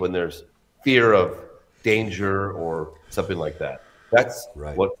excretes when there's fear of danger or something like that. That's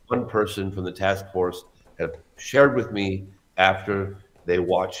Right. what one person from the task force have shared with me after they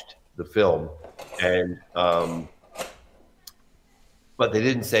watched the film, and but they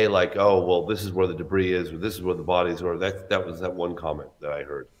didn't say like, oh, well, this is where the debris is, or this is where the bodies are. That was that one comment that I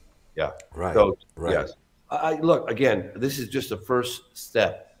heard. Yeah. Right. So Right. yes, I look again. This is just a first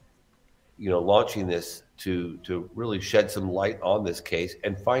step, launching this to really shed some light on this case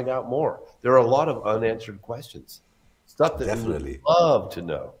and find out more. There are a lot of unanswered questions, stuff that we Definitely. would love to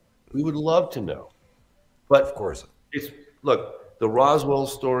know. We would love to know, but Of course. look, the Roswell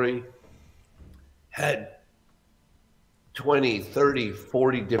story had 20, 30,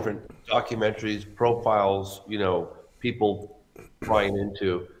 40 different documentaries, profiles, people prying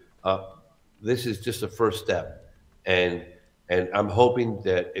into. This is just a first step. And I'm hoping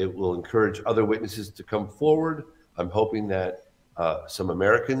that it will encourage other witnesses to come forward. I'm hoping that some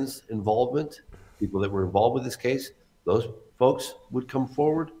Americans' involvement, people that were involved with this case, those folks would come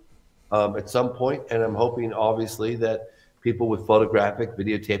forward at some point. And I'm hoping, obviously, that people with photographic,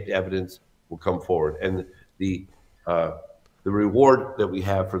 videotaped evidence will come forward. And the reward that we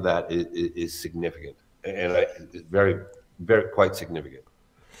have for that is significant, and it's very, very quite significant.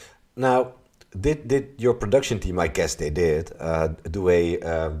 Now, did your production team, I guess they did, do a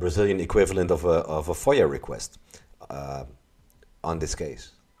Brazilian equivalent of a FOIA request on this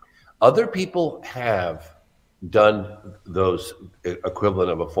case? Other people have done those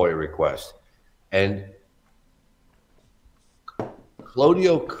equivalent of a FOIA request, and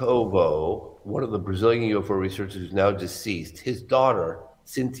Claudio Covo, one of the Brazilian UFO researchers who's now deceased, his daughter,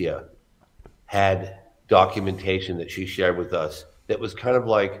 Cynthia, had documentation that she shared with us that was kind of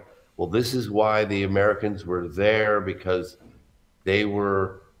like, well, this is why the Americans were there, because they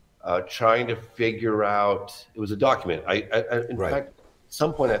were trying to figure out. It was a document. In Right. fact, at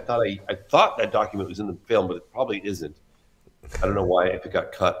some point, I thought that document was in the film, but it probably isn't. I don't know why, if it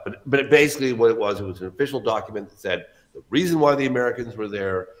got cut, but it basically what it was an official document that said the reason why the Americans were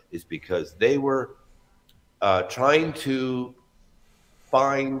there is because they were trying to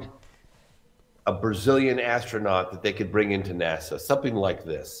find a Brazilian astronaut that they could bring into NASA, something like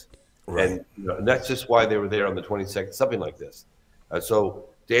this. Right. And that's just why they were there on the 22nd, something like this. So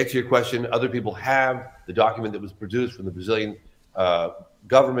to answer your question, other people have the document that was produced from the Brazilian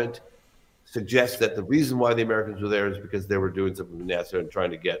government suggests that the reason why the Americans were there is because they were doing something with NASA and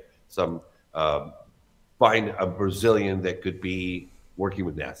trying to get some, find a Brazilian that could be working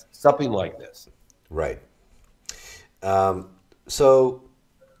with NASA, something like this. Right. So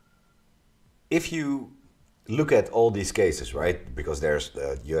if you look at all these cases, right? Because there's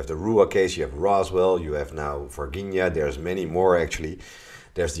you have the Rua case, you have Roswell, you have now Varginha. There's many more actually.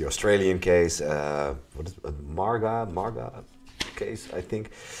 There's the Australian case, what is it? Marga case, I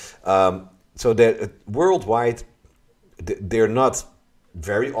think. So that worldwide, they're not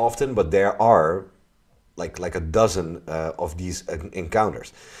very often, but there are like a dozen of these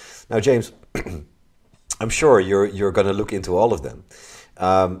encounters. Now, James, I'm sure you're going to look into all of them.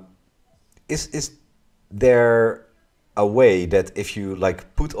 Is there a way that if you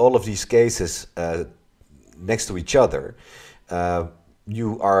like put all of these cases next to each other,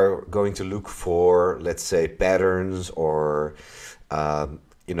 you are going to look for, let's say, patterns or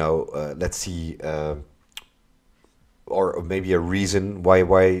let's see, or maybe a reason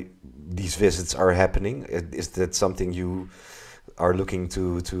why these visits are happening? Is that something you are looking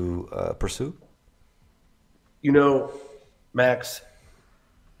to pursue? Max,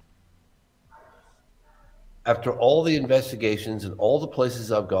 after all the investigations and all the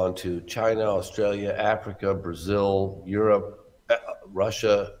places I've gone to, China, Australia, Africa, Brazil, Europe,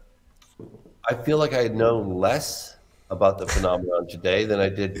 Russia, I feel like I know less about the phenomenon today than I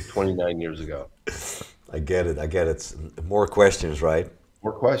did 29 years ago. I get it. More questions, right?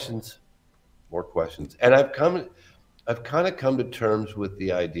 More questions. And I've kind of come to terms with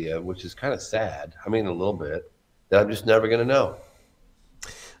the idea, which is kind of sad, I mean, a little bit, that I'm just never going to know.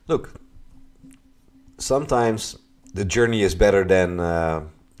 Look, sometimes the journey is better than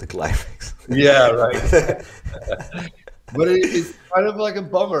the climax. Yeah, right. But it's kind of like a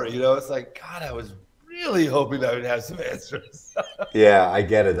bummer, It's like, God, I was really hoping I would have some answers. Yeah, I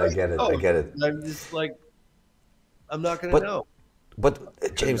get it. And I'm just like, I'm not going to know.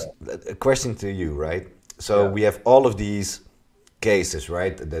 But James, a question to you, right? So Yeah. we have all of these cases,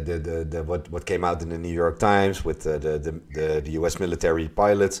 right? The what came out in the New York Times with the U.S. military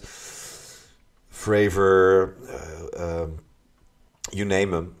pilots, Fravor, you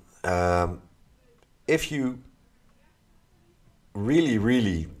name them. If you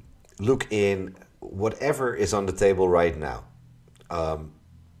really look in whatever is on the table right now,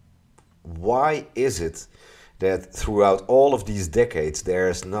 why is it that throughout all of these decades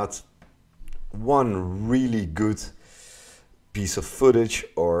there's not one really good piece of footage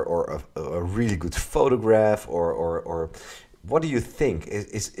or a really good photograph or what do you think?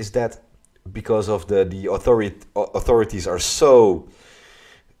 Is that because of the authorities are so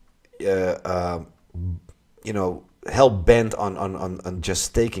hell bent on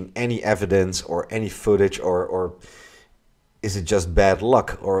just taking any evidence or any footage, or is it just bad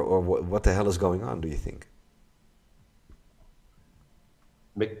luck, or what the hell is going on, do you think?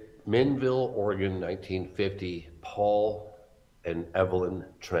 Minville, Oregon, 1950, Paul and Evelyn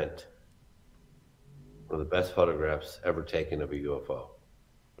Trent. One of the best photographs ever taken of a UFO.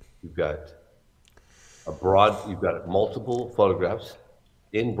 You've got multiple photographs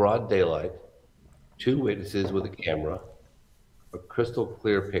in broad daylight, two witnesses with a camera, a crystal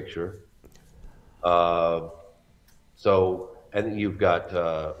clear picture. And then you've got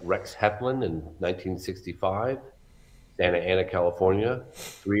Rex Heflin in 1965, Santa Ana, California,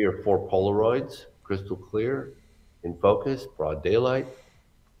 3 or 4 Polaroids, crystal clear, in focus, broad daylight.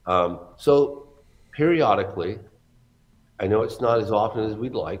 So periodically, I know it's not as often as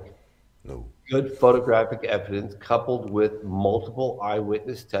we'd like, No. good photographic evidence coupled with multiple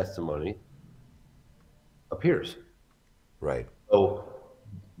eyewitness testimony appears. Right. So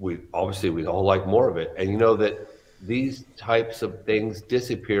we'd all like more of it. And you know that these types of things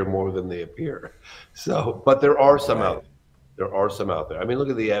disappear more than they appear. So, but there are some out there. There are some out there. I mean, look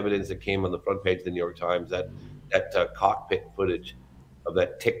at the evidence that came on the front page of the New York Times, that cockpit footage of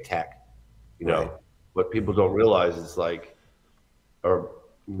that tic tac. You Right. know, what people don't realize is like, or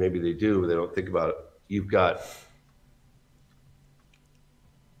maybe they do, they don't think about it. You've got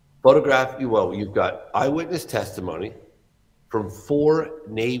you've got eyewitness testimony from 4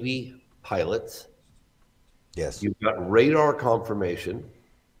 Navy pilots. Yes. You've got radar confirmation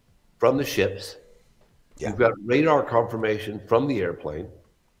from the ships. Yeah. You've got radar confirmation from the airplane.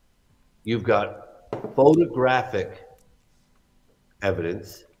 You've got photographic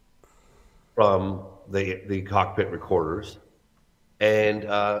evidence from the cockpit recorders, and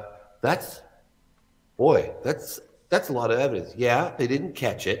that's boy, that's a lot of evidence. Yeah, they didn't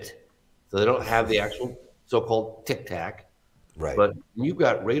catch it, so they don't have the actual so-called tic tac. Right. But you've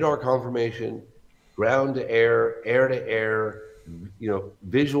got radar confirmation, ground to air to air,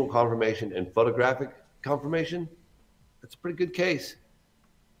 visual confirmation and photographic confirmation. That's a pretty good case.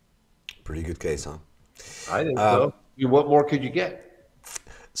 Pretty good case, huh? I think so. What more could you get?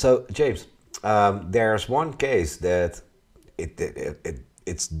 So, James, there's one case that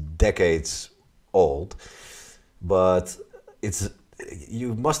it's decades old, but it's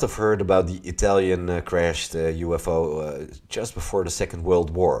you must have heard about the Italian crashed UFO just before the Second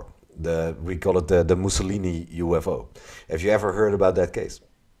World War. We call it the Mussolini UFO. Have you ever heard about that case?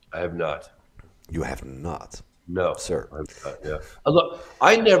 I have not. You have not, No. sir. Yeah. Look,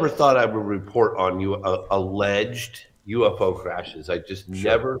 I never thought I would report on alleged UFO crashes. I just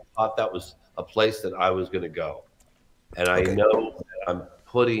Sure. never thought that was a place that I was going to go. And I Okay. know that I'm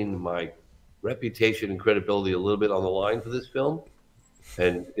putting my reputation and credibility a little bit on the line for this film.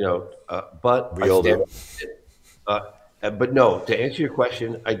 And, but I We all stand do. up. But no, to answer your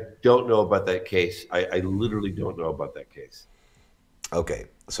question, I don't know about that case. I literally don't know about that case. Okay.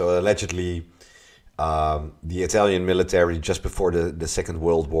 So allegedly, the Italian military just before the Second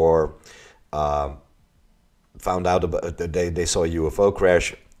World War found out about they saw a UFO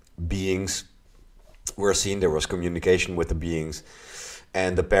crash. Beings were seen. There was communication with the beings,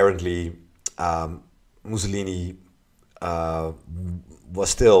 and apparently Mussolini was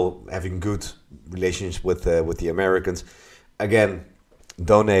still having good relations with the Americans. Again,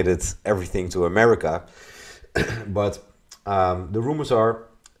 donated everything to America, but the rumors are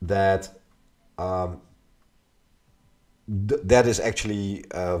that that is actually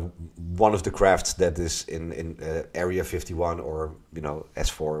one of the crafts that is in Area 51 or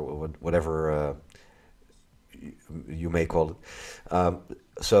S4 or whatever you may call it.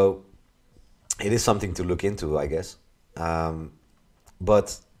 So it is something to look into, I guess.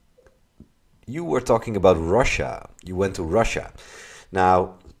 But you were talking about Russia. You went to Russia.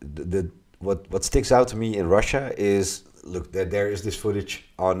 Now, what sticks out to me in Russia is look there is this footage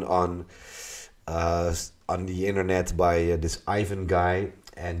on the internet by this Ivan guy,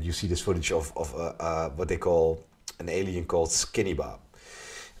 and you see this footage of what they call an alien called Skinny Bob.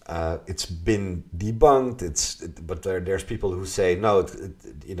 It's been debunked. But there's people who say no.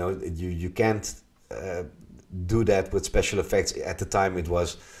 You can't do that with special effects. At the time it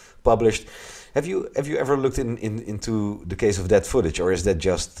was published. Have you ever looked into the case of that footage, or is that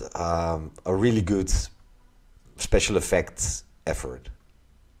just a really good special effects effort?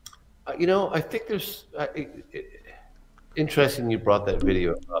 I think there's interesting you brought that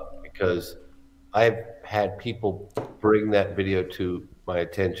video up because I've had people bring that video to my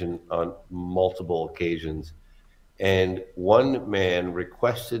attention on multiple occasions. And one man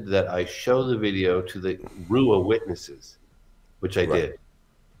requested that I show the video to the RUA witnesses, which I Right. did.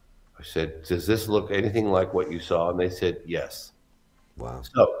 I said, "Does this look anything like what you saw?" And they said, "Yes." Wow.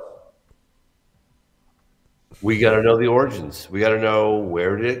 So we got to know the origins. We got to know,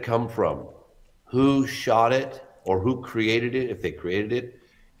 where did it come from, who shot it, or who created it, if they created it.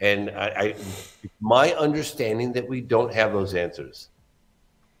 And my understanding that we don't have those answers.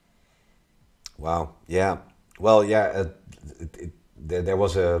 Wow. Yeah. Well, yeah. There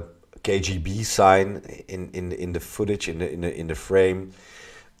was a KGB sign in the footage in the frame.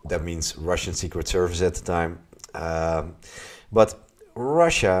 That means Russian Secret Service at the time. But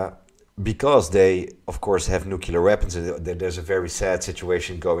Russia, because they of course have nuclear weapons, there's a very sad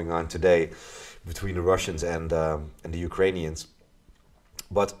situation going on today between the Russians and the Ukrainians.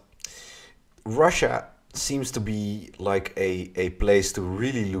 But Russia seems to be like a place to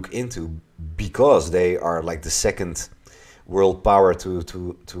really look into because they are like the second world power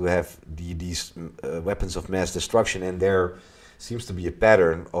to have these weapons of mass destruction, and there seems to be a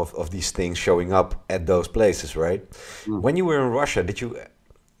pattern of these things showing up at those places, right? Mm. When you were in Russia, did you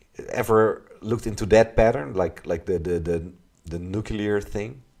ever looked into that pattern, like the nuclear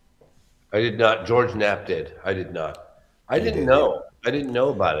thing? I did not. George Knapp did. I did not. I You didn't did, yeah. know. I didn't know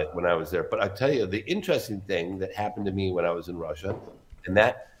about it when I was there. But I tell you, the interesting thing that happened to me when I was in Russia,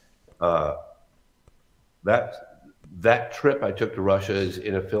 And uh, that trip I took to Russia is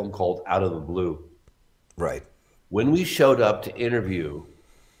in a film called Out of the Blue. Right. When we showed up to interview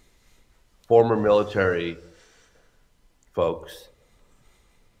former military folks,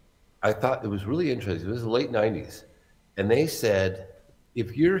 I thought it was really interesting. It was the late 90s. And they said,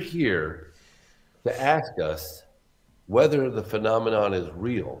 if you're here to ask us whether the phenomenon is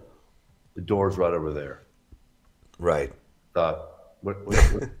real, the door's right over there. Right. Thought, what?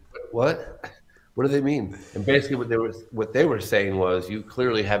 What do they mean? And basically what they were saying was, you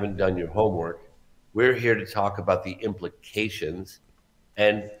clearly haven't done your homework. We're here to talk about the implications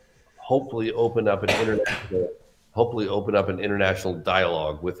and hopefully open up an international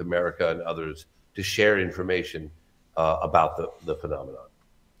dialogue with America and others to share information about the phenomenon,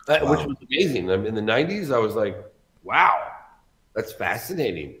 which was amazing. I mean, in the 90s, I was like, wow, that's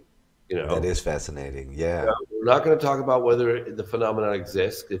fascinating. That is fascinating. Yeah. We're not going to talk about whether the phenomenon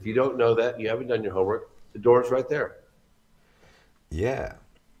exists. If you don't know that, you haven't done your homework, the door's right there. Yeah.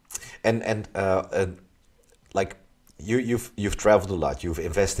 And like you've traveled a lot. You've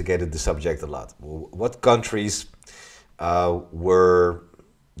investigated the subject a lot. What countries were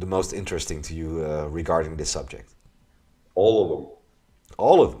the most interesting to you regarding this subject? All of them.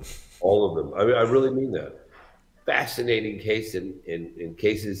 All of them. All of them. I mean, I really mean that. Fascinating case in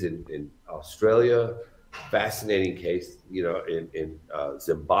cases in Australia. Fascinating case, in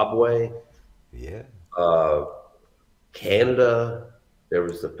Zimbabwe. Yeah. Canada. There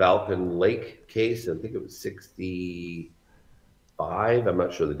was the Falcon Lake case. I think it was 65. I'm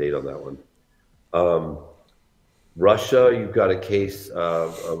not sure the date on that one. Russia, you've got a case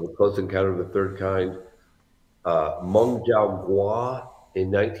of a close encounter of the third kind. Meng Jiaogua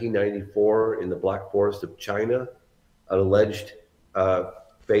in 1994 in the Black Forest of China, an alleged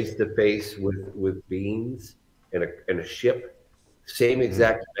face-to-face with beings and a ship. Same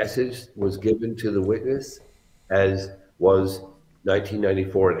exact message was given to the witness as was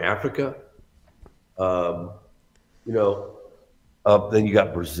 1994 in Africa. Then you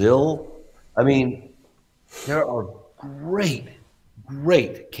got Brazil. I mean, there are great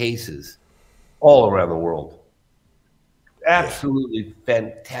cases all around the world. Absolutely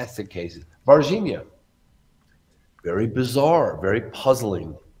fantastic cases. Varginha, very bizarre, very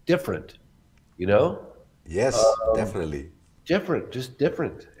puzzling, different, Yes, definitely. Different, just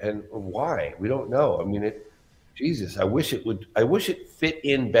different. And why? We don't know. I mean, Jesus, I wish it fit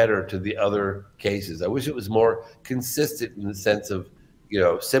in better to the other cases. I wish it was more consistent in the sense of,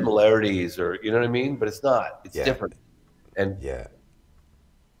 similarities or, you know what I mean? But it's not. It's different. And yeah,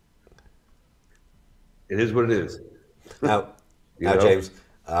 it is what it is. Now, James,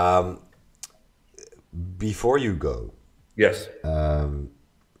 before you go, yes,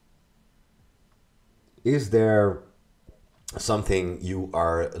 is there something you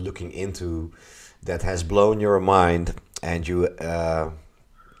are looking into that has blown your mind and you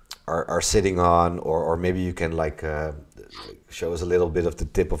are sitting on, or maybe you can show us a little bit of the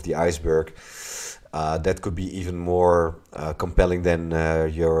tip of the iceberg that could be even more compelling than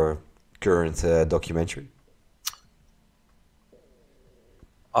your current documentary?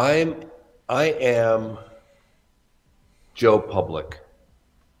 I am Joe Public.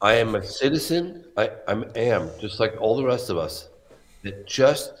 I am a citizen. I am just like all the rest of us that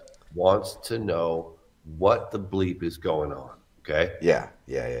just wants to know what the bleep is going on. Okay. Yeah.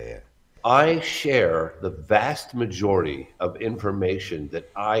 I share the vast majority of information that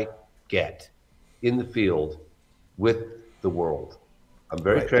I get in the field with the world. I'm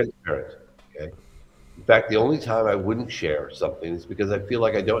very transparent. Okay. In fact, the only time I wouldn't share something is because I feel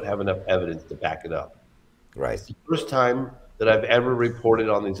like I don't have enough evidence to back it up. Right. It's the first time that I've ever reported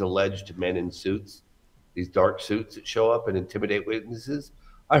on these alleged men in suits, these dark suits that show up and intimidate witnesses.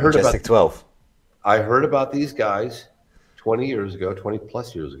 I heard Majestic 12. I heard about these guys 20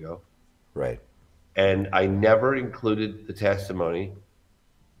 plus years ago. Right. And I never included the testimony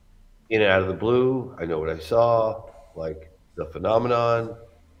in and out of the blue. I know what I saw, like the phenomenon.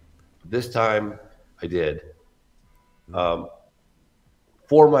 This time I did.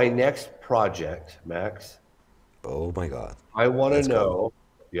 For my next project, Max. Oh my God. I want to know.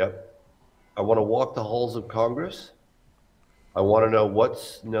 Yep. I want to walk the halls of Congress. I want to know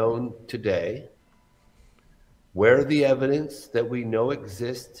what's known today, where the evidence that we know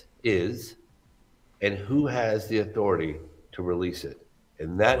exists is, and who has the authority to release it.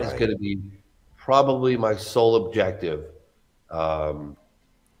 And that is going to be probably my sole objective for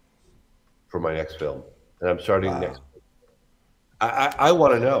my next film. And I'm starting next. I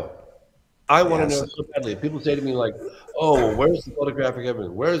want to know. I want to know so badly. People say to me like, "Oh, where's the photographic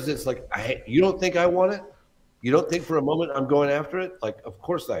evidence? Where is this?" Like, you don't think I want it? You don't think for a moment I'm going after it? Like, of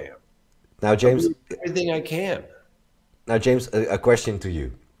course I am. Now, I'm James, doing everything I can. a question to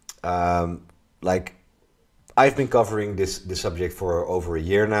you. Like, I've been covering this subject for over a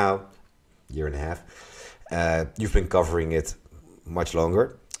year now, year and a half. You've been covering it much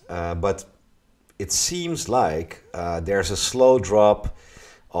longer, but it seems like there's a slow drop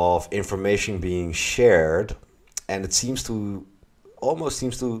of information being shared, and it seems to almost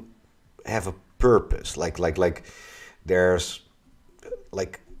seems to have a purpose. Like there's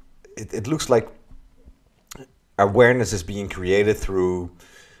like it looks like awareness is being created through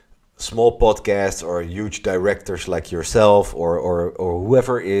small podcasts or huge directors like yourself or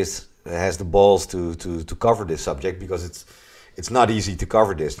whoever is has the balls to cover this subject, because it's not easy to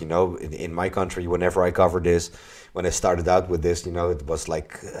cover this. In my country, whenever I cover this, when I started out with this, it was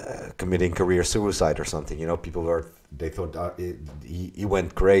like committing career suicide or something. They thought he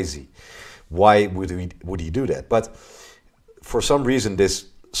went crazy. Why would he do that? But for some reason, this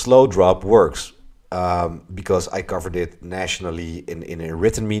slow drop works, because I covered it nationally in a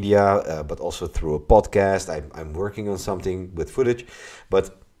written media, but also through a podcast. I'm working on something with footage,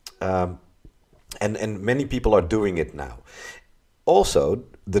 but and many people are doing it now. Also,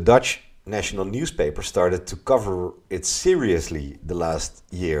 the Dutch national newspaper started to cover it seriously the last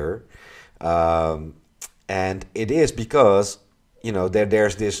year, and it is because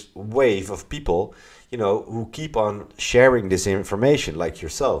there's this wave of people who keep on sharing this information, like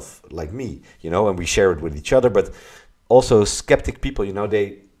yourself, like me, and we share it with each other. But also skeptic people,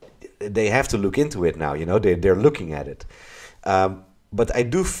 they have to look into it now. They're looking at it. But I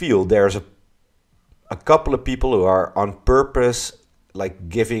do feel there's a couple of people who are on purpose, like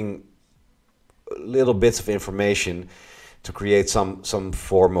giving little bits of information to create some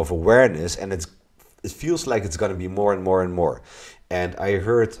form of awareness, and it feels like it's going to be more and more and more. And I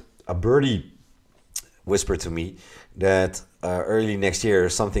heard a birdie whisper to me that early next year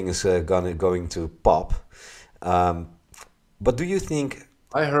something is going to pop. But do you think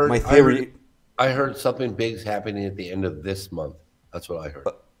I heard my theory? I heard something big's happening at the end of this month. That's what I heard.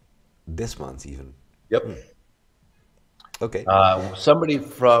 This month even. Yep. Okay. Somebody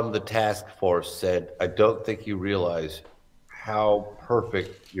from the task force said, "I don't think you realize how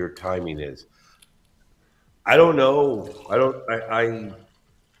perfect your timing is." I don't know. I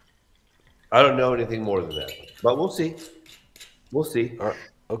don't know anything more than that, but we'll see. We'll see.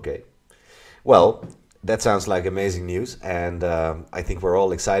 Okay. Well, that sounds like amazing news, and I think we're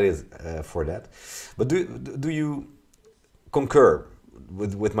all excited for that. But do you concur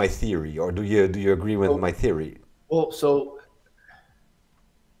with my theory, or do you agree with my theory? Well, so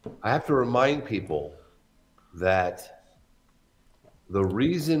I have to remind people that the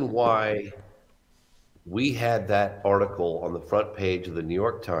reason why we had that article on the front page of the New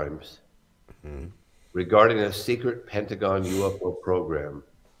York Times regarding a secret Pentagon UFO program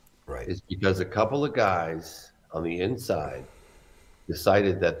Right. is because a couple of guys on the inside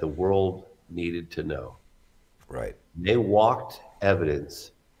decided that the world needed to know. Right. They walked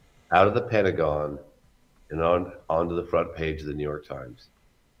evidence out of the Pentagon and onto the front page of the New York Times.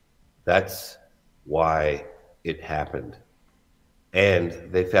 That's why it happened. And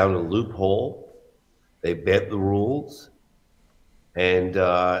they found a loophole. They bent the rules, and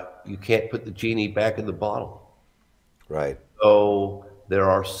you can't put the genie back in the bottle. Right. So there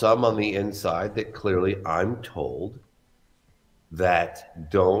are some on the inside that clearly, I'm told, that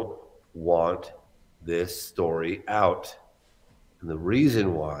don't want this story out. And the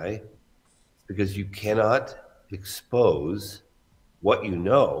reason why is because you cannot expose what you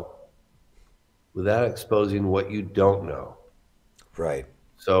know without exposing what you don't know. Right.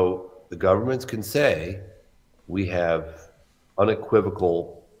 So the governments can say, we have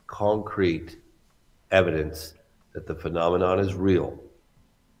unequivocal, concrete evidence that the phenomenon is real,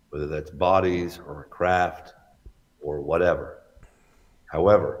 whether that's bodies or a craft or whatever.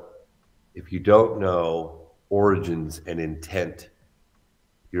 However, if you don't know origins and intent,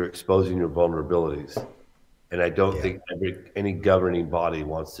 you're exposing your vulnerabilities. And I don't think any governing body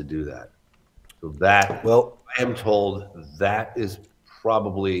wants to do that. So that, Well, I am told, that is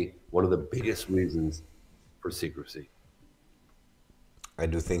probably one of the biggest reasons for secrecy. I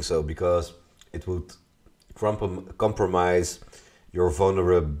do think so, because it would compromise your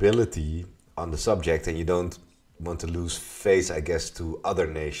vulnerability on the subject, and you don't want to lose face, I guess, to other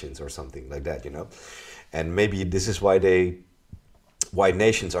nations or something like that, And maybe this is why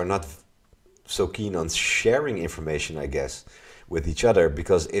nations are not so keen on sharing information, I guess, with each other,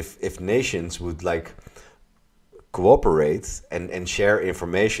 because if nations would like cooperate and share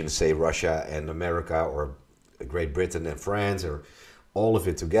information, say Russia and America or Great Britain and France or all of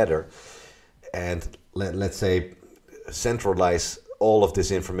it together, and let's say centralize all of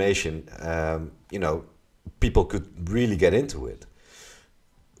this information, people could really get into it.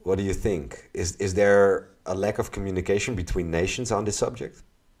 What do you think? Is there a lack of communication between nations on this subject?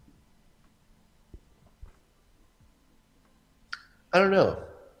 I don't know.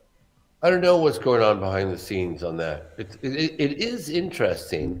 I don't know what's going on behind the scenes on that. It is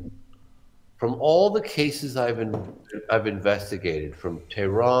interesting from all the cases I've investigated from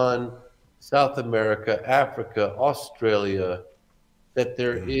Tehran, South America, Africa, Australia, that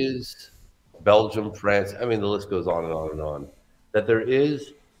there is Belgium, France. I mean, the list goes on and on and on. That there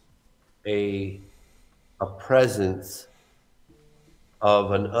is a presence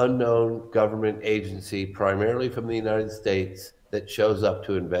of an unknown government agency, primarily from the United States, that shows up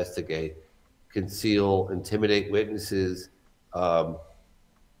to investigate, conceal, intimidate witnesses. Um,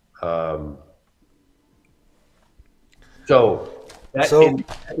 um, so that's So, an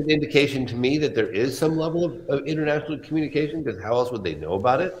indication to me that there is some level of international communication, because how else would they know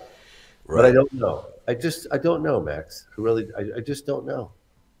about it? But I right. don't know. I don't know, Max. I just don't know.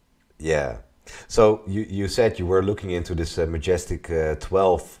 Yeah. So you said you were looking into this Majestic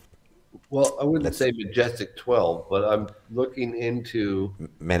 12. Well, I wouldn't Let's say Majestic 12, but I'm looking into.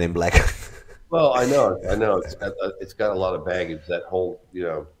 Men in Black. Well, I know, it's got a lot of baggage. That whole,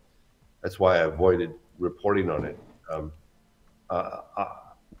 that's why I avoided reporting on it. Uh,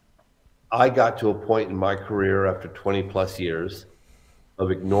 I got to a point in my career after 20 plus years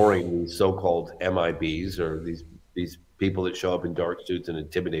of ignoring these so-called MIBs, or these people that show up in dark suits and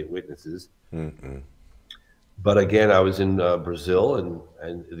intimidate witnesses. Mm-mm. But again, I was in Brazil,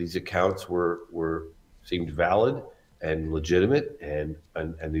 and these accounts were seemed valid and legitimate, and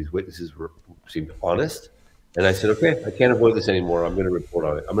these witnesses seemed honest. And I said, okay, I can't avoid this anymore. I'm going to report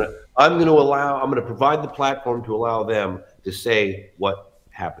on it. I'm going to provide the platform to allow them to say what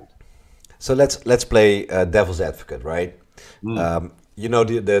happened. So let's play devil's advocate, right? Mm. You know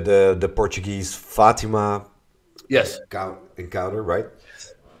the Portuguese Fatima Yes. encounter, right?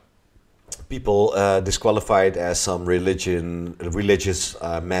 People disqualified as some religious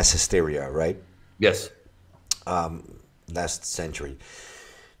mass hysteria, right? Yes. Last century.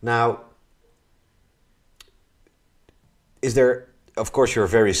 Now, is there? Of course, you're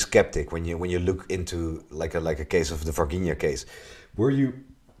very skeptic when you look into like a case of the Varginha case. Were you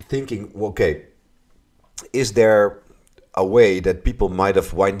thinking, okay, is there a way that people might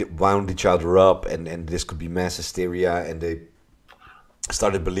have wound each other up, and this could be mass hysteria, and they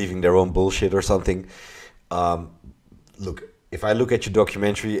started believing their own bullshit or something? Look, if I look at your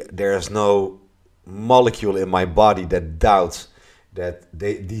documentary, there is no molecule in my body that doubts that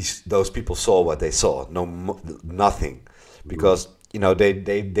those people saw what they saw. Nothing, because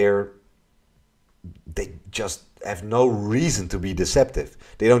they just have no reason to be deceptive.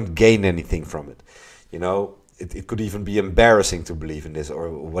 They don't gain anything from it. It could even be embarrassing to believe in this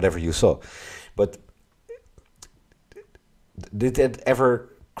or whatever you saw. But did that ever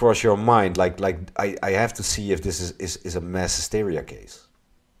cross your mind? I have to see if this is a mass hysteria case.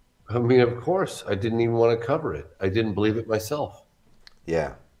 I mean, of course, I didn't even want to cover it. I didn't believe it myself.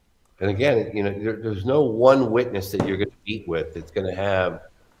 Yeah, And again, there's no one witness that you're going to meet with that's going to have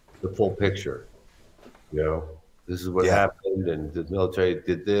the full picture. This is what yeah, happened, and the military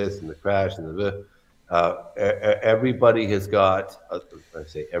did this, and the crash, and everybody has got. I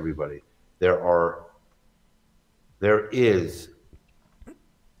say everybody. There is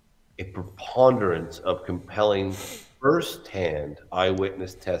a preponderance of compelling firsthand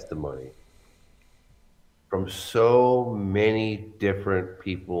eyewitness testimony from so many different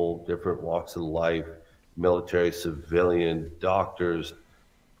people, different walks of life, military, civilian, doctors,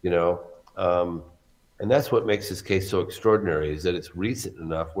 you know. And that's what makes this case so extraordinary, is that it's recent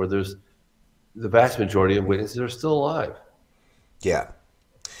enough where there's the vast majority of witnesses are still alive. yeah.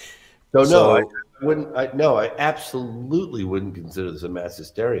 So no, I So wouldn't. No, I absolutely wouldn't consider this a mass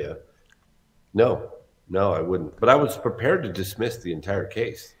hysteria. No, no, I wouldn't. But I was prepared to dismiss the entire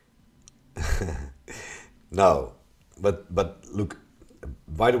case. no, but look.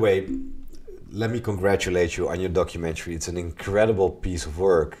 By the way, let me congratulate you on your documentary. It's an incredible piece of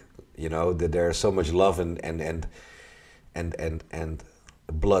work. That there's so much love and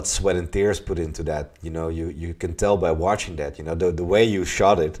blood, sweat, and tears put into that. You can tell by watching that. The way you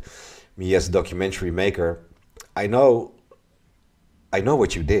shot it. Me as a documentary maker, I know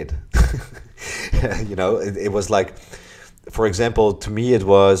what you did. It was like, for example, to me it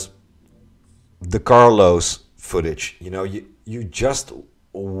was the Carlos footage. You just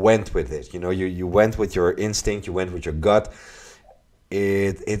went with it. You went with your instinct. You went with your gut.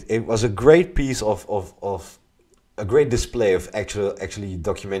 It was a great piece of a great display of actually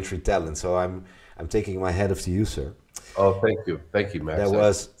documentary talent. So I'm taking my hat off to you, sir. Oh, thank you, Max. That I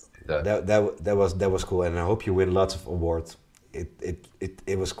was appreciate that. that was cool, and I hope you win lots of awards.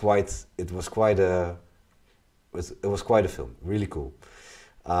 It was quite it was quite a film, really cool.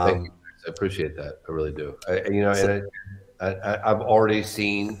 Thank you, Um, Max. I appreciate that. I really do. You know, so, and I've already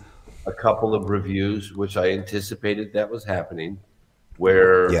seen a couple of reviews, which I anticipated that was happening,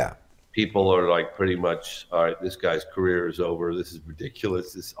 where yeah, people are like pretty much, all right, this guy's career is over. This is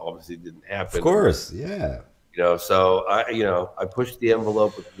ridiculous. This obviously didn't of happen. course, yeah, You know, so I pushed the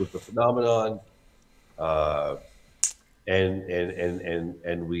envelope with the phenomenon, uh,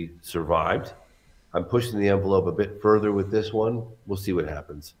 and we survived. I'm pushing the envelope a bit further with this one. We'll see what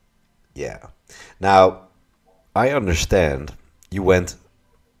happens. yeah. Now I understand you went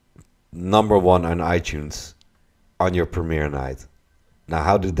 #1 on iTunes on your premiere night. Now,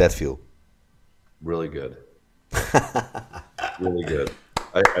 how did that feel? Really good. Really good.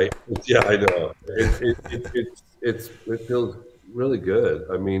 Yeah, I know. It feels really good.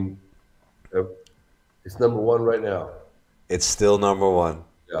 I mean, uh, it's #1 right now. It's still #1.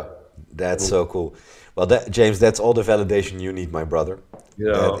 Yeah. That's so cool. Well, James, that's all the validation you need, my brother. You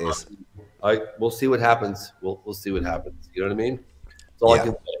That know, is, we'll see what happens. We'll see what happens. You know what I mean? That's all I yeah,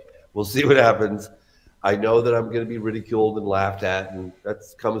 can say. We'll see what happens. I know that I'm going to be ridiculed and laughed at, and that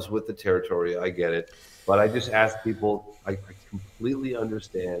comes with the territory. I get it. But I just ask people, I completely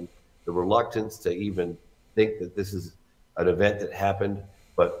understand the reluctance to even think that this is an event that happened.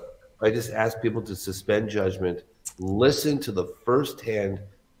 But I just ask people to suspend judgment, listen to the firsthand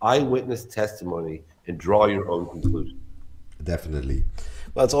eyewitness testimony, and draw your own conclusion. definitely.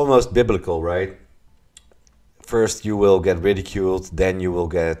 Well, it's almost biblical, right? First you will get ridiculed, then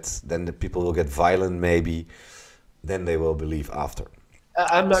the people will get violent, maybe, then they will believe after.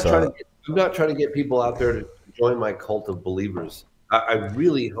 I'm not trying to So, I'm not trying to get people out there to join my cult of believers. I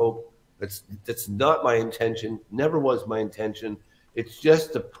really hope that's not my intention. Never was my intention. It's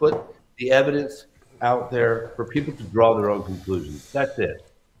just to put the evidence out there for people to draw their own conclusions. That's it.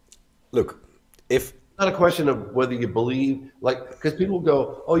 look, if It's not a question of whether you believe, like, because people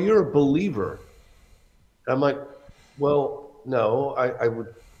go, "Oh, you're a believer." I'm like, well, no, I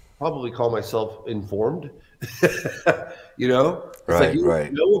would probably call myself informed. You know, it's like right, you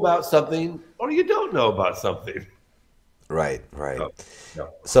right, know about something or you don't know about something. right. No, no.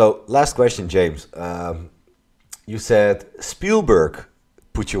 So, last question, James. You said Spielberg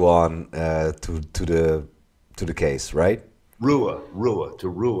put you on to the case, right? Rua.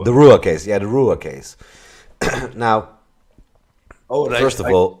 The Rua case, yeah, the Rua case. Now, Oh, and first of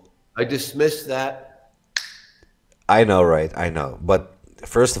all, I dismissed that. I know, right? I know. But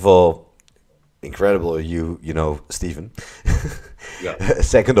first of all, incredible you know, Stephen. Yeah.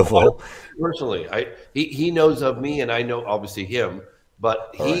 Second of all, Personally, he knows of me and I know obviously him,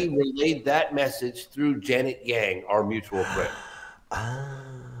 but all he right. relayed that message through Janet Yang, our mutual friend. Ah,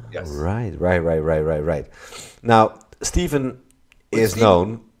 Yes. right. Now, Stephen But is Steven,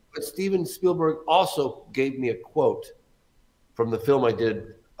 known, but Steven Spielberg also gave me a quote from the film I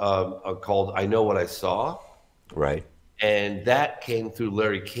did called "I Know What I Saw," right? and that came through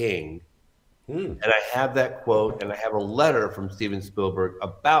Larry King. Hmm. And I have that quote, and I have a letter from Steven Spielberg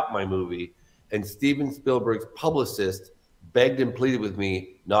about my movie. And Steven Spielberg's publicist begged and pleaded with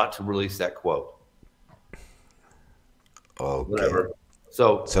me not to release that quote. Okay. Whatever.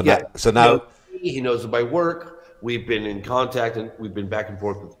 So So yeah, now, so he knows now, me, he knows of my work. We've been in contact and we've been back and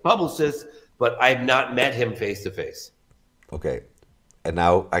forth with the publicist, but I have not met him face to face. okay. And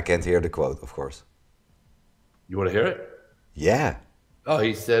now I can't hear the quote, of course. You want to hear it? Yeah. Oh,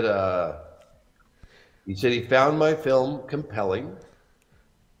 he said he found my film compelling,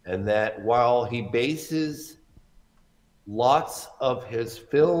 and that while he bases lots of his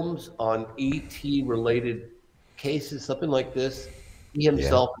films on ET related cases, something like this, he Yeah.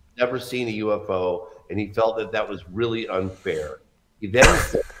 himself had never seen a UFO, and he felt that that was really unfair. He then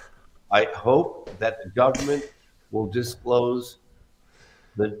said, I hope that the government will disclose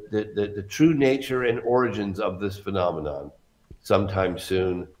the true nature and origins of this phenomenon sometime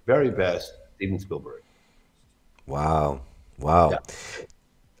soon. Very best, Steven Spielberg. Wow. Yeah. Wow.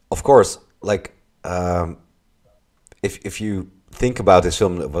 Of course, like if you think about this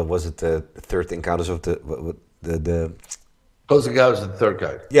film, what was it? The third encounters of the Close Encounters of the Third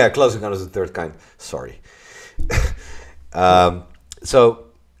Kind. yeah, close encounters of the third kind. Sorry. So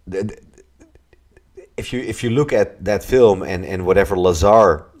if you look at that film and whatever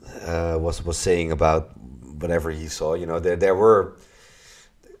Lazar was saying about whatever he saw, you know, there were.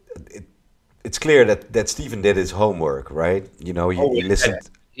 It's clear that Stephen did his homework, right? You know, Oh, he listened.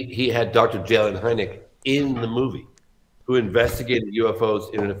 he had Dr. Jalen Hynek in the movie. who investigated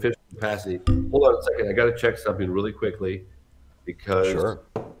UFOs in an official capacity. Hold on a second. I got to check something really quickly because Sure.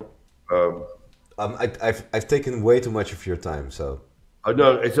 um, I've taken way too much of your time, so oh,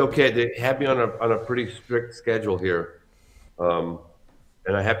 no, it's okay. They have me on a pretty strict schedule here, um,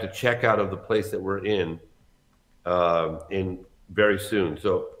 and I have to check out of the place that we're in very soon.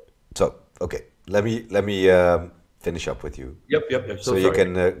 So, okay. Let me finish up with you, yep, yep. I'm so so you sorry.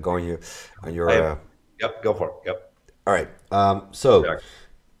 can go on I your. have, yep, go for it. Yep. All right. So Jack.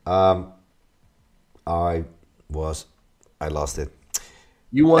 um, I was I lost it.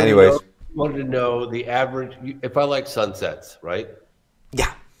 You wanted to know. Anyways, You wanted to know the average. If I like sunsets, right?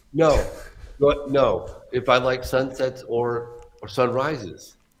 yeah, No, no. If I like sunsets or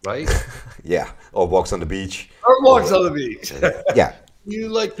sunrises, right? yeah. Or walks on the beach, Or walks or on the beach. yeah. You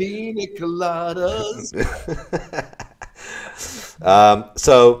like pina coladas?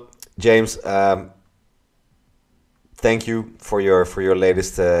 So James, thank you for your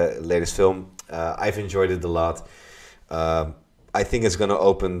latest film. I've enjoyed it a lot. Um, I think it's going to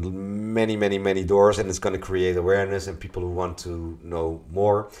open many doors, and it's going to create awareness and people who want to know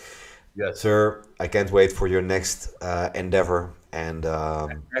more. Yes. Sir, I can't wait for your next endeavor. And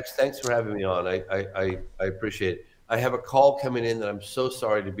Max, thanks for having me on. I appreciate it. I have a call coming in that I'm so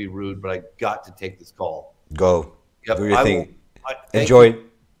sorry to be rude, but I got to take this call. go do Yep, your I will. thing. Thank you. Enjoy.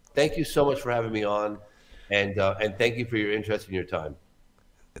 Thank you so much for having me on, and thank you for your interest and your time.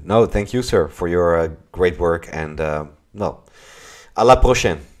 No, thank you, sir, for your great work. And no, à la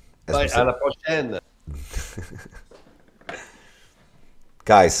prochaine, as we Bye. À say. la prochaine.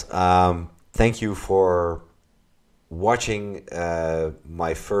 Guys, thank you for watching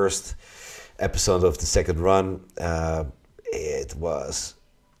my first episode of the second run. It was,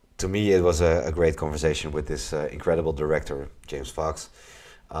 to me, it was a great conversation with this incredible director, James Fox.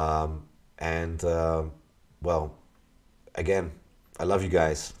 And well, again, I love you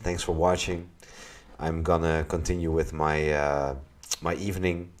guys. Thanks for watching. I'm gonna continue with my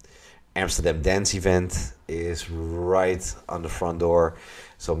evening. Amsterdam dance event is right on the front door,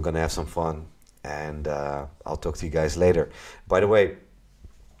 so I'm gonna have some fun, and I'll talk to you guys later. By the way,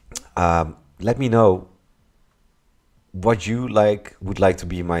 let me know what you would like to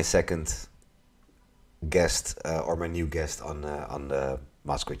be my second guest or my new guest on the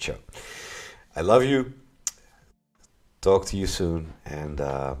Moszkowicz show. I love you. Talk to you soon, and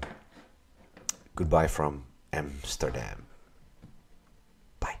goodbye from Amsterdam.